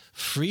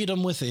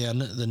 freedom within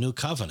the new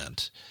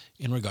covenant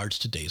in regards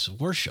to days of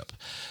worship.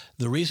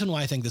 The reason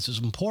why I think this is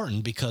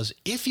important, because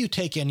if you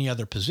take any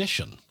other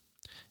position,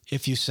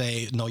 if you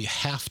say, no, you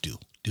have to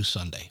do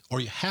Sunday or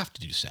you have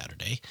to do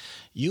Saturday,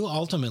 you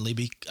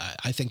ultimately,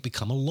 I think,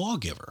 become a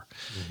lawgiver.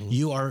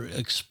 You are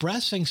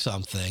expressing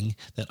something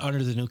that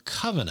under the new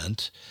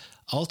covenant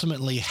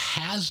ultimately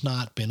has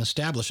not been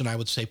established. And I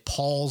would say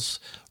Paul's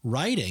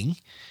writing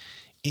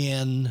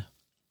in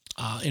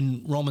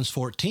Romans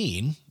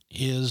 14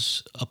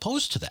 is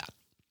opposed to that.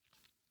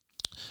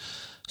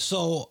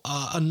 So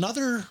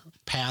another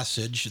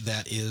passage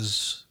that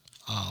is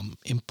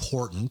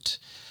important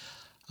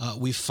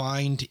we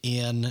find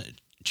in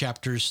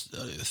chapters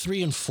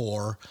 3 and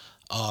 4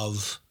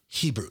 of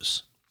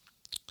Hebrews.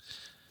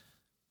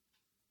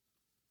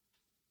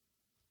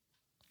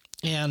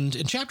 And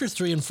in chapter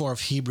 3 and 4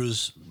 of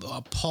Hebrews,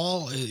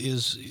 Paul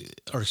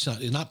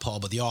not Paul,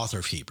 but the author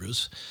of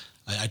Hebrews.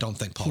 I don't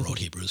think Paul wrote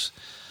Hebrews,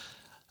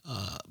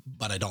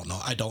 but I don't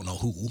know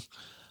who,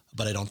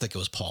 but I don't think it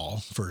was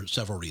Paul for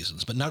several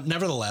reasons. But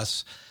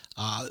nevertheless,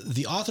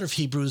 the author of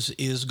Hebrews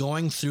is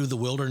going through the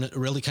wilderness,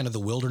 really kind of the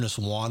wilderness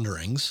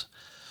wanderings,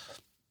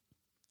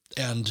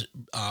 and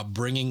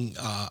bringing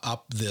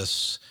up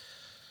this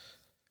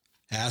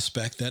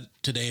aspect that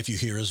today, if you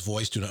hear his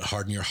voice, do not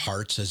harden your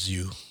hearts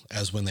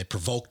as when they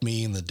provoked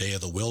me in the day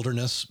of the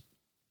wilderness.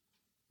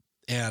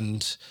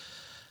 And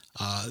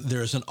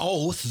there's an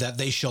oath that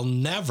they shall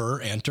never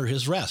enter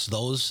his rest.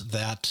 Those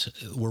that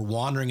were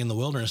wandering in the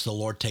wilderness, the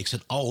Lord takes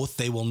an oath,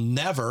 they will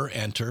never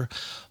enter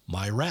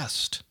my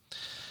rest.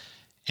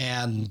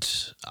 And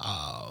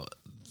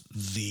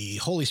the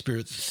Holy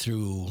Spirit,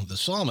 through the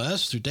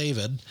psalmist, through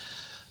David,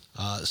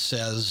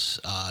 says,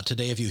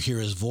 today, if you hear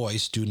his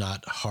voice, do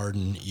not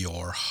harden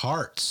your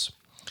hearts.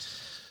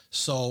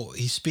 So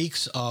he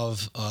speaks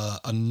of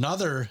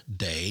another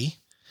day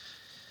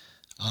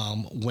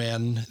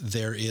when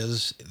there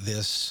is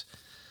this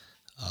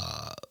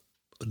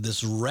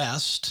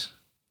rest.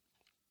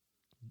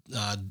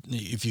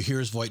 If you hear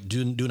his voice,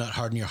 do not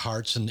harden your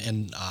hearts.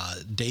 And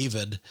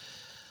David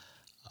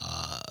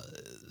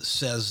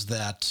says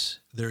that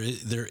there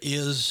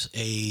is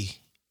a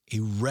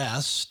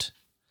rest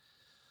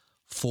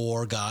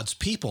for God's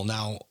people.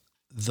 Now,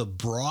 the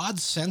broad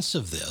sense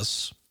of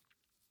this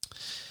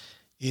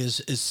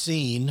is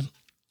seen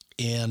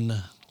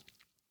in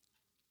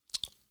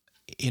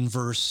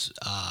verse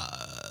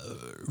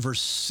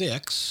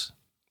 6.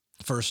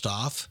 First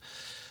off,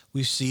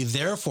 we see,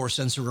 therefore,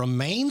 since it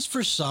remains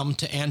for some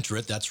to enter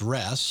it, that's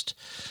rest,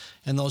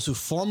 and those who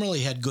formerly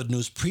had good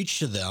news preached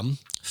to them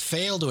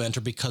fail to enter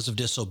because of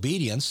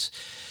disobedience,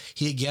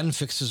 he again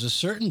fixes a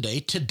certain day,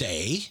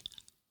 today,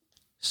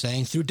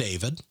 saying through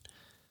David,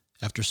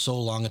 after so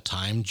long a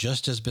time,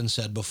 just as been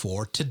said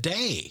before,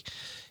 today,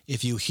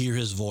 if you hear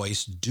his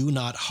voice, do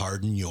not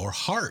harden your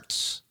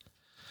hearts.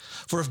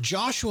 For if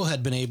Joshua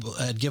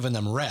had given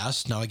them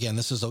rest, now again,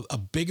 this is a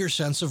bigger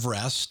sense of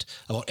rest,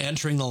 about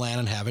entering the land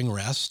and having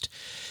rest,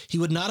 he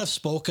would not have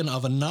spoken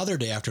of another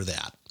day after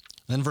that.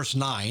 Then verse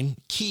 9,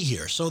 key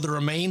here. So there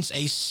remains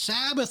a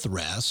Sabbath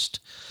rest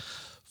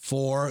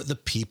for the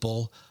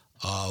people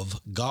of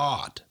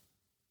God.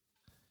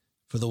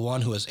 For the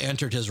one who has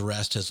entered his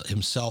rest has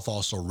himself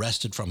also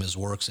rested from his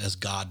works as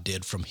God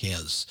did from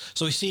his.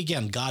 So we see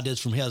again, God did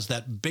from his,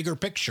 that bigger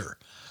picture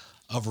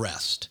of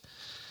rest.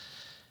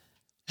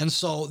 And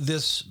so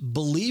this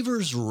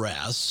believer's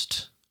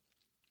rest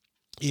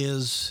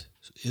is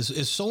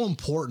so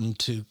important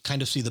to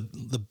kind of see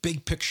the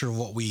big picture of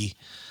what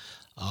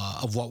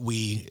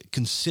we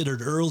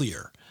considered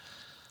earlier.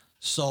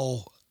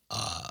 So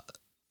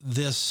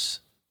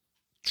this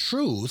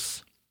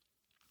truth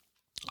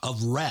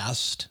of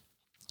rest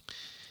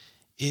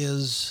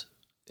is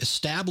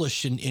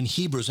established in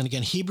Hebrews. And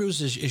again,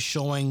 Hebrews is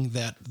showing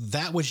that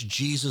which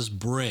Jesus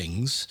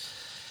brings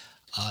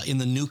in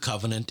the new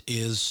covenant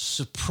is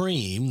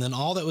supreme than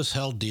all that was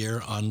held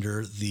dear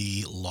under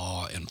the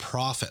law and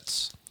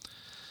prophets.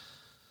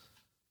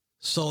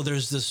 So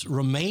there's this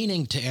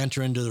remaining to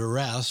enter into the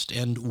rest,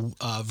 and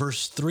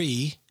verse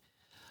 3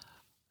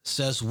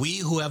 says, we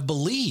who have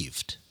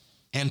believed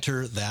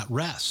enter that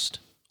rest.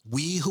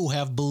 We who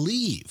have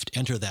believed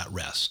enter that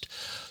rest.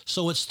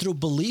 So it's through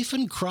belief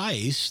in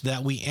Christ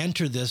that we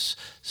enter this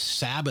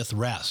Sabbath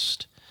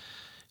rest.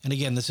 And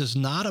again, this is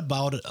not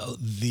about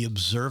the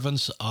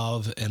observance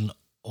of an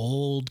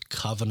old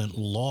covenant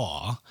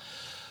law,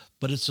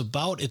 but it's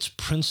about its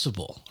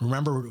principle.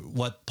 Remember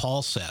what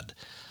Paul said.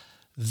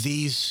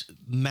 These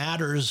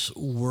matters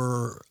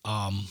were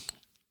a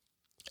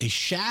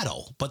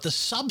shadow, but the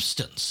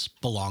substance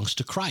belongs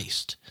to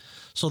Christ.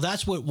 So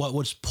that's what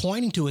was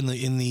pointing to in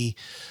the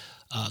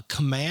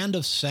command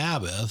of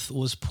Sabbath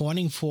was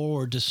pointing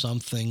forward to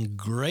something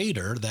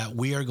greater, that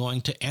we are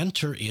going to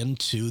enter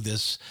into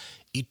this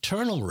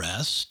eternal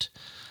rest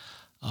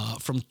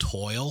from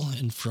toil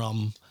and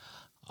from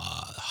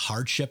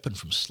hardship and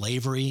from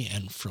slavery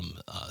and from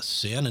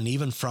sin and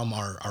even from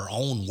our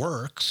own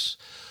works.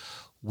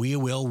 We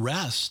will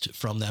rest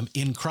from them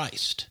in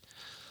Christ.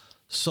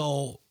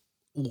 So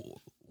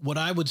what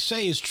I would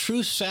say is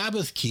true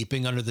Sabbath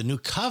keeping under the new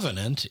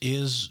covenant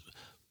is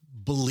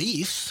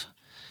belief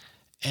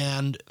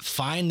and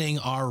finding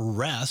our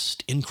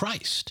rest in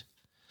Christ.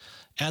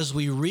 As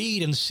we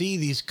read and see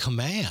these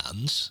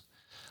commands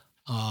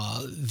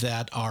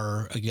that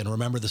are, again,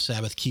 remember the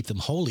Sabbath, keep them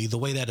holy, the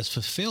way that is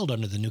fulfilled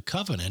under the new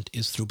covenant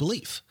is through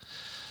belief,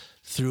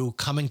 through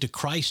coming to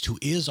Christ, who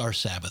is our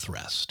Sabbath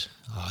rest.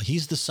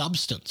 He's the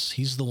substance.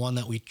 He's the one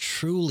that we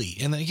truly,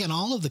 and again,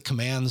 all of the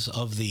commands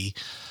of the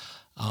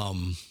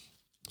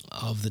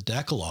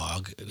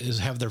Decalogue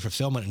have their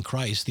fulfillment in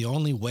Christ. The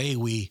only way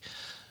we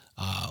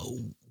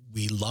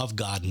love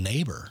God and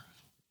neighbor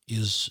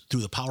is through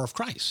the power of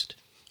Christ.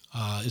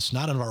 It's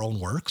not in our own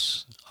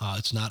works.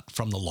 It's not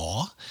from the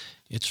law.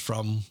 It's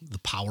from the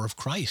power of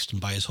Christ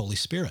and by his Holy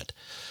Spirit.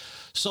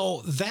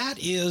 So that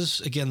is,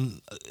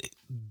 again,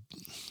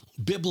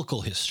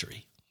 biblical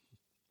history.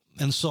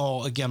 And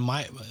so, again,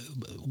 my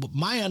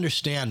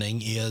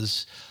understanding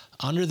is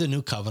under the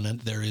new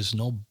covenant, there is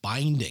no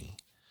binding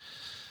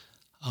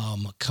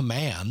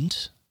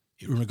command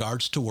in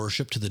regards to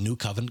worship to the new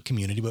covenant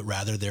community, but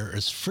rather there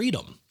is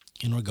freedom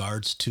in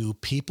regards to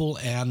people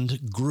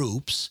and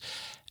groups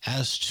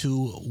as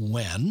to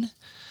when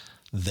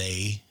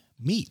they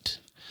meet,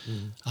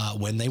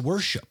 when they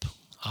worship.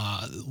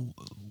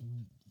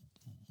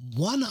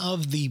 One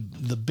of the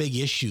big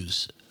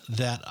issues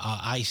that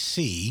I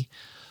see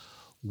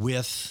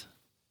with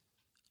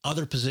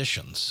other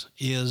positions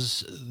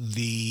is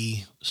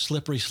the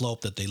slippery slope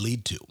that they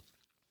lead to.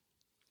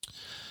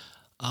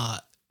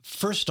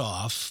 First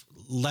off,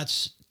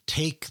 let's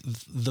take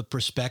the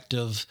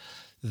perspective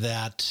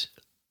that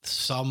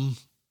some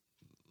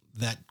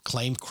that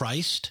claim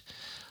Christ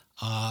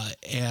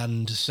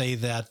and say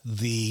that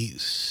the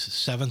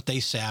seventh-day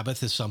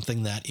Sabbath is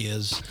something that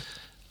is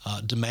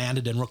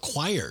demanded and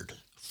required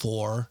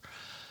for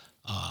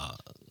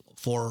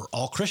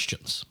all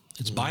Christians.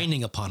 It's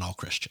binding upon all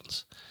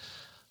Christians.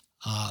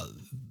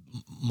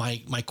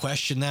 My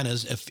question then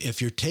is,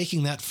 if you're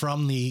taking that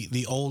from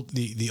the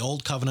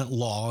old covenant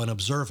law and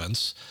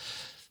observance,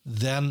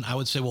 then I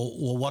would say,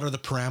 well, what are the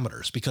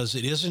parameters? Because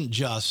it isn't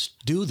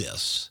just do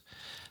this.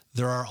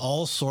 There are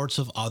all sorts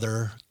of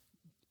other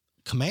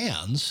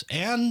commands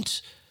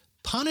and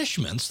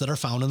punishments that are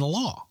found in the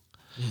law.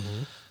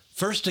 Mm-hmm.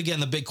 First, again,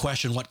 the big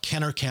question, what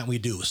can or can't we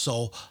do?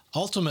 So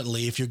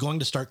ultimately, if you're going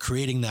to start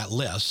creating that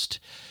list,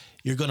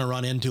 you're going to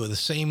run into the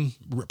same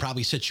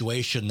probably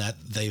situation that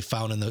they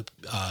found in the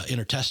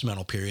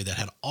intertestamental period that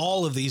had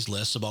all of these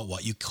lists about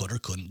what you could or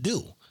couldn't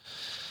do.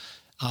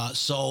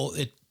 So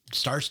it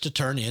starts to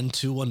turn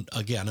into,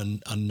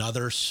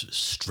 another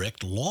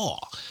strict law.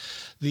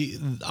 The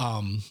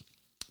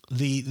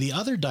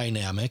other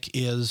dynamic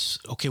is,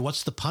 okay,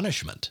 what's the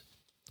punishment?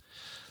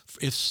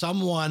 If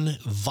someone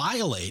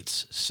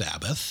violates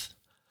Sabbath,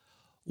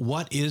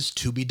 what is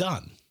to be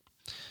done?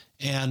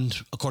 And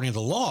according to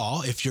the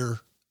law, if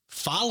you're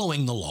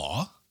following the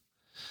law,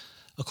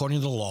 according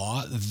to the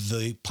law,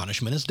 the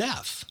punishment is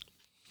death.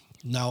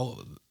 Now,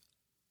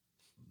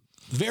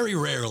 very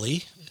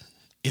rarely,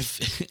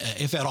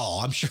 if at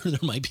all, I'm sure there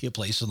might be a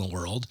place in the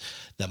world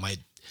that might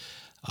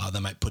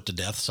put to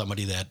death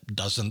somebody that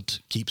doesn't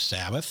keep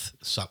Sabbath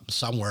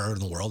somewhere in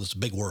the world. It's a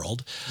big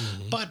world.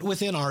 Mm-hmm. But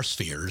within our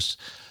spheres,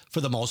 for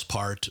the most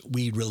part,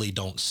 we really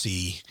don't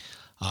see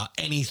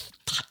any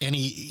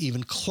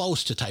even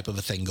close to type of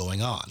a thing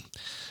going on.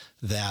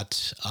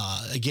 But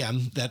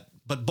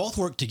both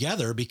work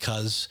together,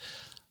 because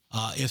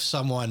if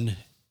someone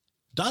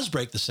does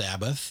break the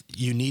Sabbath,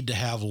 you need to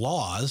have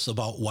laws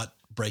about what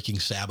breaking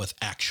Sabbath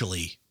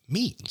actually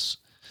means.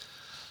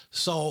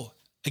 So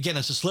again,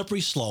 it's a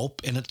slippery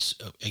slope, and it's,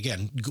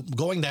 again,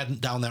 going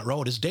down that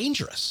road is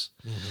dangerous.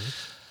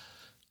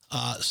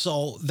 Mm-hmm.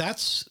 So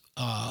that's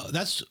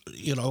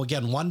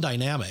again, one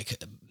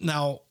dynamic.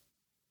 Now,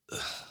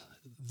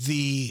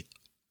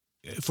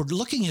 if we're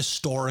looking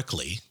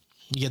historically,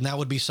 again, that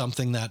would be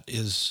something that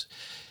is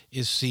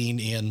seen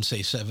in,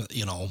 say,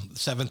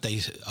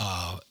 Seventh-day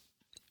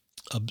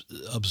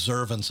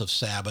observance of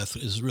Sabbath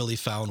is really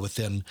found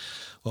within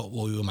what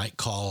we might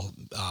call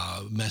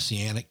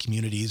Messianic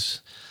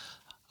communities.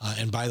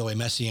 And by the way,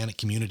 Messianic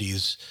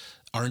communities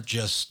aren't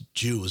just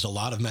Jews. A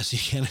lot of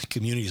Messianic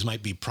communities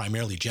might be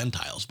primarily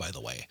Gentiles, by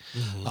the way,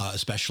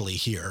 especially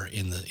here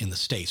in the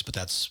States, but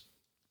that's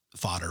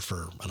fodder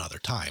for another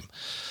time.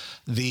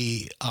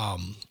 The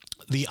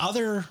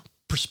other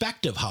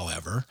perspective,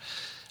 however,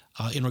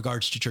 in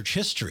regards to church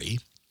history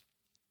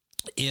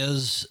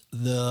is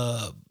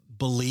the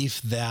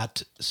belief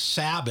that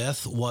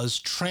Sabbath was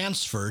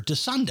transferred to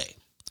Sunday,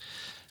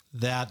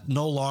 that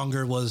no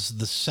longer was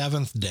the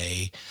seventh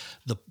day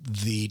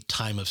the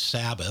time of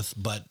Sabbath,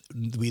 but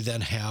we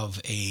then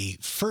have a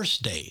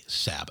first day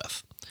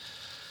Sabbath.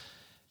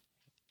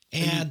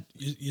 And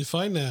you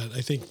find that,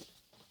 I think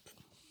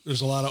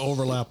there's a lot of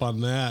overlap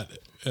on that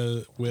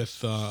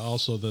with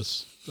also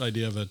this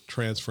idea of a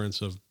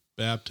transference of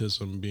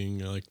baptism being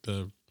like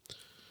the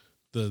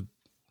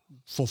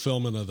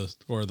fulfillment of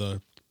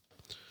the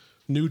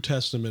New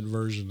Testament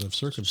version of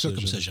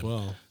circumcision as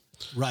well.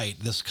 Right.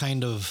 This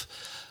kind of,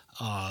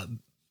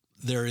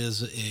 there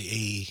is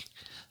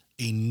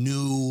a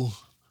new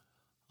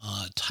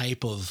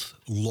type of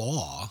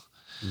law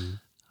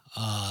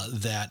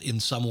that in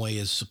some way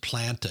is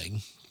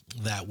supplanting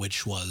that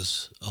which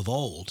was of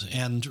old.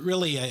 And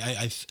really,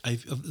 I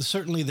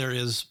certainly there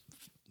is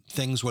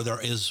things where there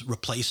is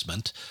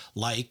replacement,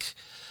 like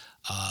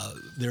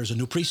there's a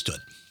new priesthood.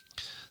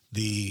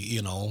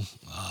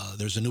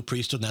 There's a new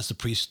priesthood, and that's the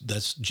priest.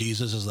 That's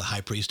Jesus as the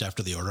high priest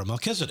after the order of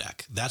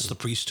Melchizedek. That's the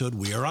priesthood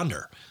we are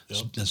under.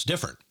 Yep. It's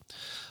different.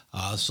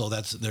 So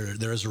that's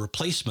there is a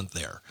replacement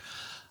there.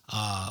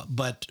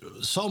 But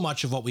so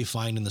much of what we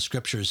find in the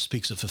scriptures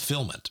speaks of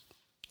fulfillment.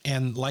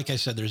 And like I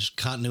said, there's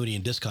continuity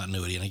and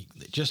discontinuity. And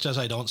just as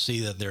I don't see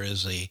that there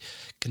is a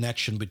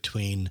connection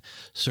between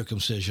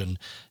circumcision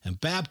and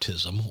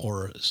baptism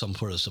or some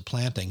sort of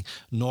supplanting,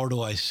 nor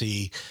do I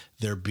see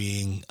there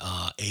being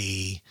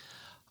an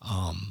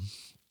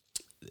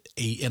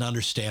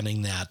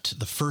understanding that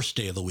the first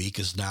day of the week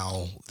is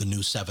now the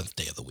new seventh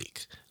day of the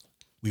week.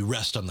 We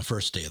rest on the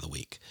first day of the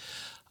week.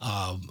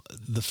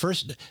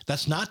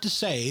 That's not to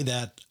say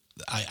that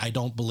I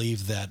don't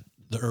believe that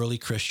the early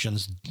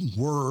Christians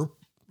were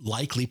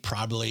likely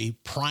probably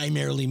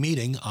primarily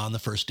meeting on the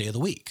first day of the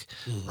week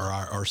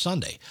or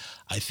Sunday.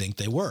 I think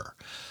they were.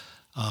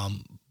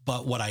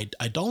 But what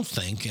I don't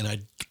think, and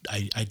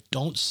I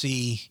don't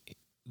see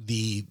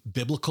the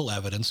biblical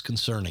evidence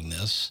concerning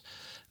this,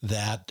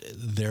 that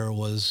there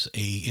was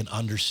an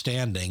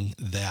understanding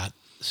that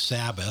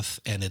Sabbath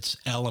and its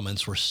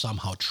elements were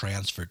somehow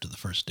transferred to the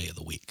first day of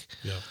the week.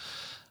 Yeah.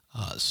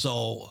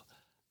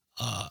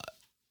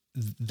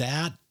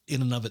 That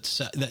in and of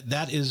itself,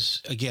 that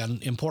is, again,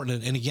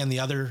 important. And again,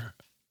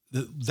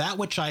 that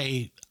which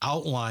I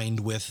outlined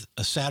with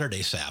a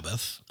Saturday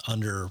Sabbath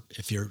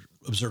if you're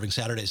observing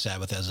Saturday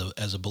Sabbath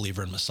as a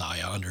believer in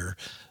Messiah under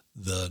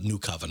the new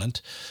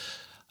covenant,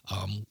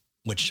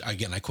 which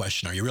again, I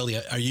question, are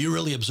you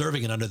really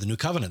observing it under the new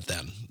covenant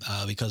then?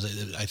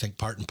 Because I think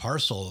part and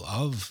parcel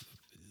of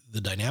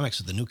the dynamics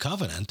of the new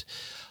covenant,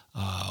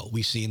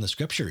 we see in the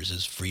scriptures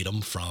is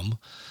freedom from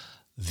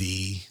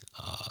the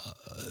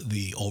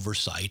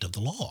oversight of the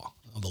law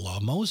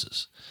of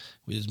Moses.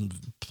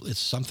 It's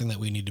something that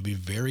we need to be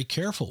very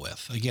careful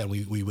with. Again,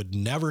 we would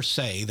never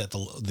say that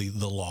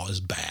the law is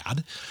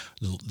bad,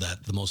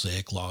 that the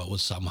Mosaic law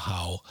was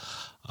somehow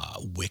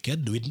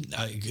wicked. We'd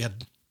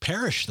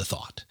perish the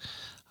thought.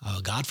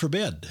 God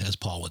forbid, as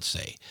Paul would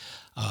say.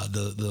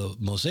 The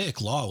Mosaic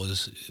law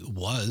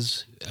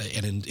was,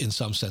 and in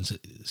some sense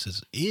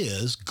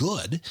is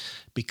good,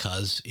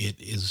 because it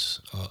is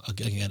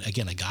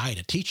again a guide,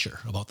 a teacher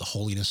about the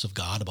holiness of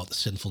God, about the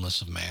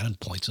sinfulness of man, and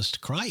points us to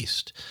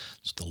Christ.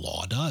 That's what the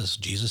law does.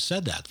 Jesus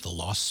said that the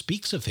law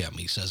speaks of him.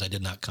 He says, "I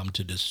did not come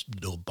to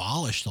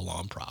abolish the law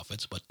and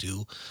prophets, but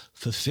to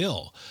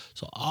fulfill."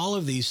 So all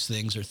of these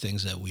things are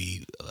things that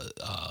we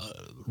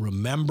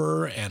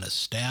remember and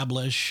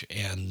establish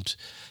and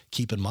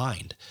keep in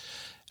mind.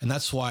 And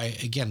that's why,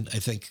 again, I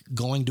think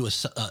going to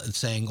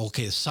saying,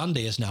 okay,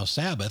 Sunday is now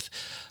Sabbath,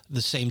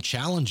 the same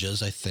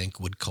challenges, I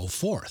think, would go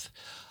forth.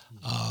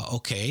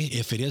 Okay,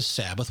 if it is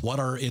Sabbath, what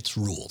are its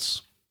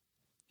rules?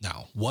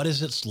 Now, what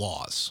is its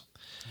laws?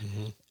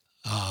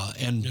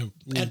 And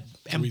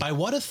by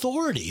what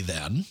authority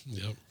then?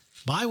 Yep.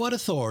 By what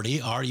authority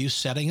are you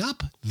setting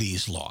up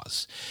these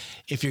laws?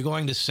 If you're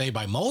going to say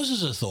by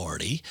Moses'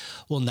 authority,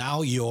 well,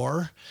 now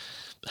you're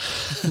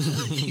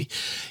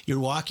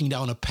walking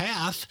down a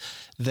path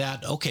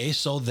that, okay,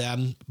 so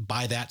then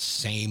by that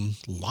same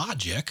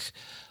logic,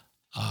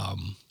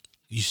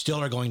 you still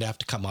are going to have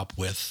to come up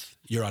with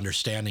your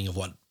understanding of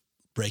what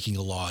breaking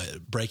the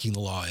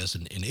law is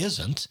and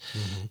isn't.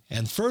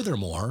 And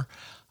furthermore,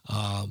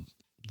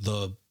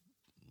 the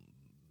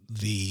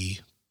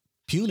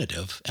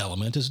punitive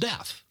element is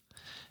death.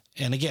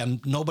 And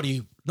again,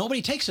 nobody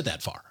takes it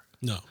that far.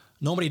 No,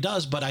 nobody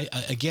does. But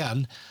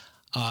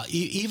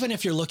even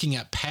if you're looking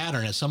at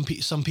pattern, as some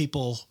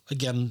people,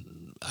 again,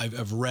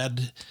 I've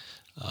read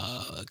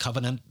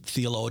covenant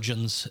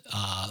theologians,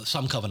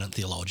 some covenant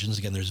theologians,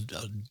 again, there's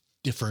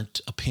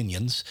different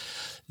opinions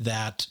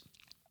that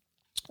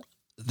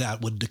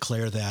would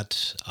declare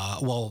that,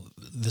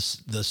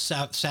 the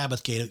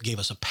Sabbath gave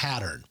us a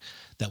pattern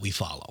that we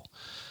follow.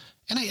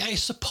 And I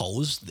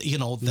suppose,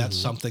 that's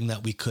something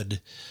that we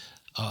could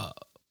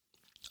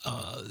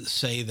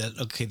say that,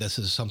 okay, this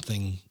is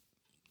something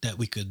that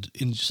we could,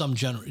 in some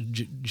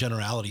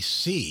generality,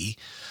 see.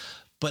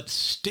 But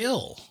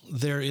still,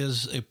 there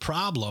is a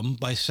problem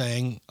by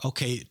saying,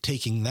 okay,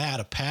 taking that,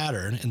 a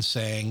pattern, and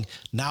saying,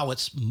 now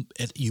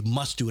you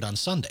must do it on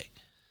Sunday.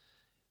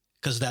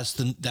 Because that's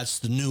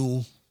the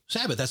new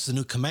Sabbath. That's the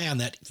new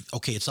command that,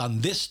 okay, it's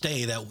on this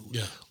day that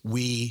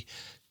we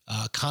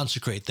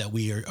consecrate, that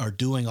we are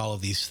doing all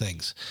of these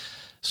things.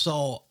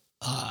 So,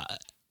 I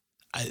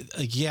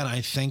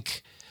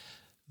think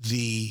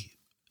the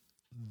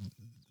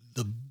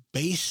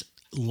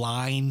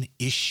baseline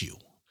issue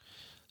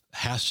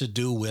has to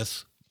do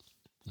with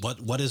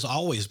what is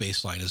always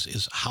baseline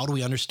is how do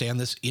we understand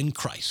this in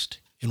Christ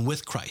and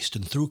with Christ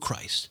and through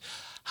Christ?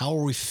 How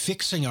are we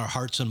fixing our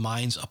hearts and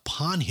minds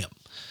upon him?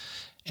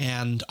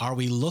 And are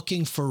we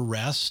looking for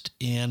rest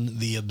in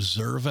the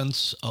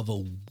observance of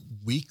a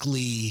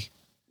weekly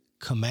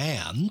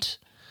command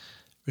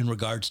in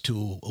regards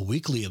to a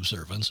weekly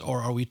observance,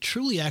 or are we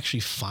truly actually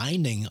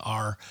finding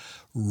our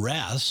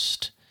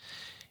rest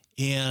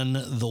in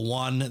the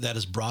one that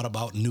has brought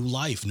about new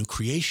life, new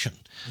creation?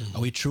 Mm-hmm.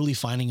 Are we truly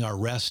finding our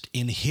rest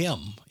in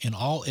him in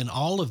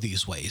all of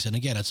these ways? And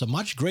again, it's a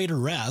much greater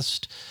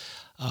rest,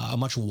 a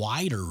much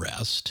wider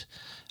rest.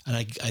 And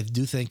I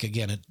do think,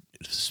 again, it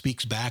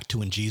speaks back to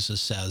when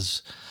Jesus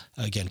says,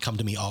 again, come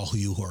to me, all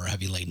you who are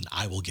heavy laden,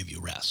 I will give you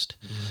rest.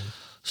 Mm-hmm.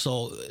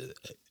 So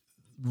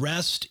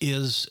rest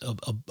is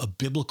a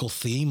biblical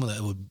theme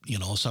that would,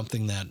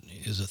 something that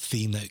is a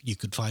theme that you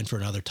could find for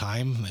another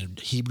time. And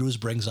Hebrews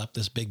brings up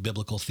this big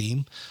biblical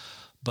theme.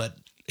 But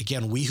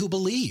again, we who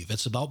believe,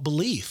 it's about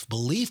belief.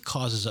 Belief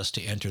causes us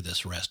to enter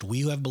this rest.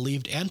 We who have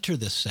believed enter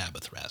this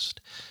Sabbath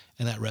rest.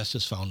 And that rest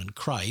is found in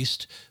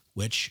Christ,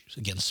 which,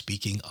 again,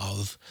 speaking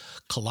of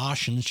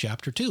Colossians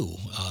chapter 2,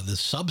 the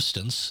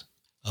substance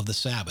of the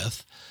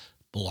Sabbath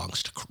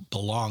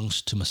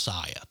belongs to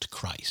Messiah, to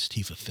Christ.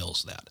 He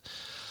fulfills that.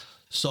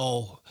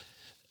 So,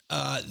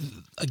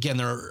 again,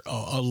 there are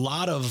a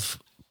lot of,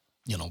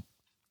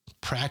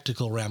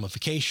 practical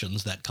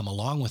ramifications that come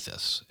along with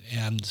this.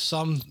 And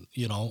some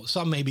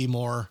may be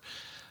more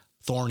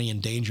thorny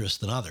and dangerous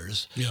than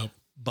others. Yep.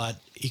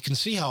 But you can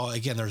see how,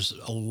 again, there's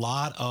a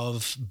lot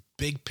of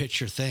big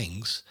picture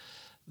things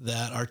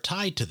that are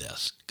tied to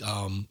this.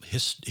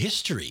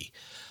 History,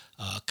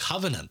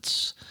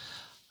 covenants,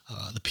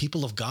 the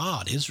people of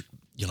God,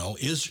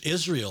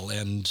 Israel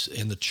and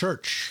the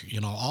church,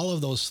 all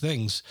of those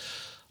things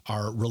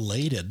are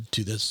related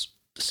to this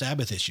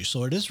Sabbath issue.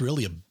 So it is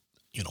really a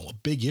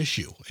big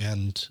issue.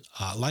 And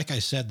like I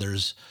said,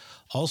 there's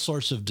all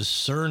sorts of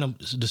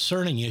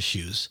discerning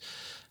issues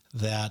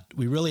that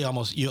we really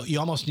you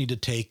almost need to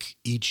take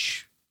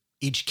each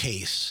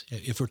case,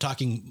 if we're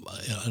talking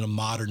in a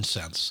modern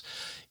sense,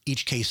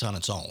 each case on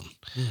its own.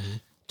 Mm-hmm.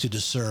 To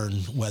discern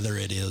whether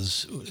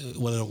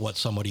what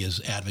somebody is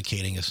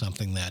advocating is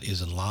something that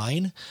is in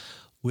line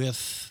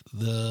with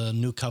the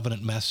new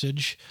covenant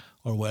message,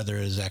 or whether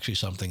it is actually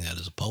something that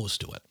is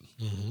opposed to it.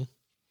 Mm-hmm.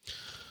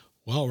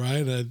 Well,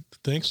 Ryan,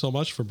 thanks so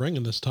much for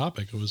bringing this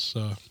topic. It was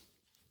a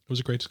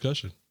great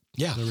discussion.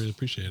 Yeah, I really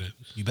appreciate it.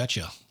 You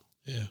betcha.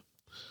 Yeah.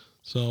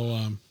 So,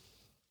 I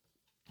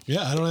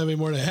don't have any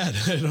more to add.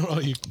 I don't know.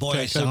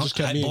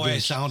 I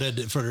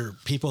sounded, for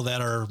people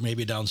that are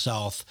maybe down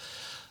south,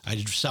 I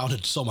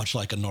sounded so much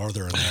like a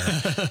northern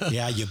there.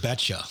 Yeah, you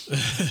betcha.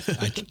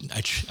 I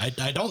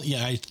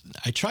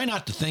try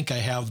not to think I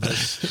have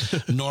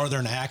this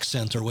northern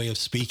accent or way of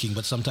speaking,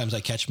 but sometimes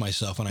I catch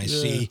myself and I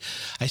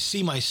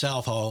see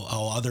myself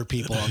how other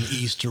people on the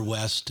east or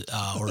west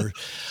or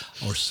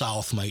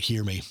south might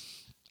hear me.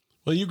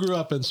 Well, you grew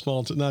up in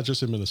not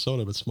just in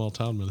Minnesota, but small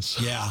town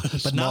Minnesota. Yeah,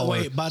 but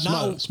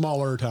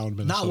smaller town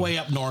Minnesota. Not way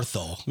up north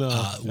though,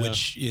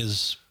 which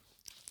is,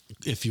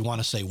 if you want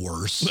to say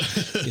worse,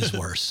 is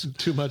worse.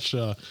 Too much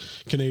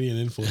Canadian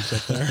influence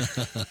up there.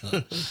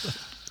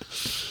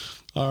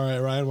 All right,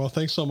 Ryan. Well,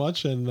 thanks so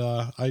much. And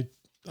I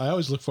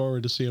always look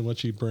forward to seeing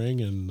what you bring.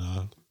 And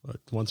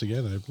once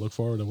again, I look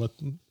forward to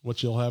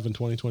what you'll have in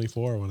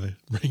 2024 when I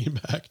bring you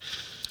back.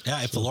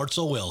 Yeah, if the Lord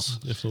so wills.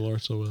 If the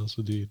Lord so wills,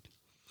 indeed.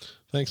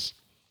 Thanks.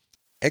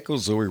 Echo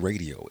Zoe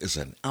Radio is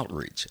an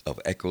outreach of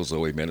Echo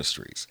Zoe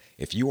Ministries.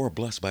 If you are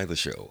blessed by the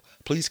show,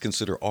 please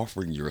consider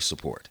offering your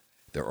support.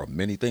 There are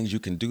many things you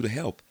can do to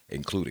help,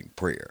 including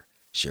prayer,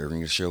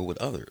 sharing the show with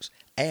others,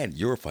 and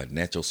your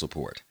financial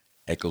support.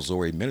 Echo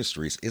Zoe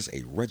Ministries is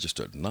a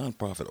registered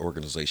nonprofit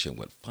organization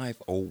with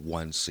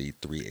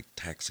 501c3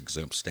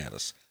 tax-exempt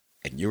status,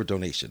 and your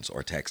donations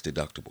are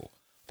tax-deductible.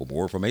 For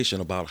more information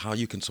about how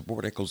you can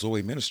support Echo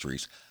Zoe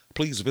Ministries,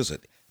 please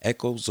visit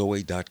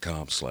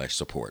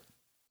echozoe.com/support.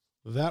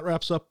 That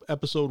wraps up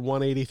episode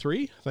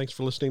 183. Thanks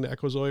for listening to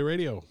Echo Zoe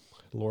Radio.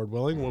 Lord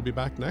willing, we'll be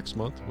back next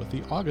month with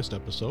the August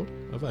episode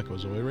of Echo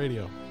Zoe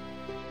Radio.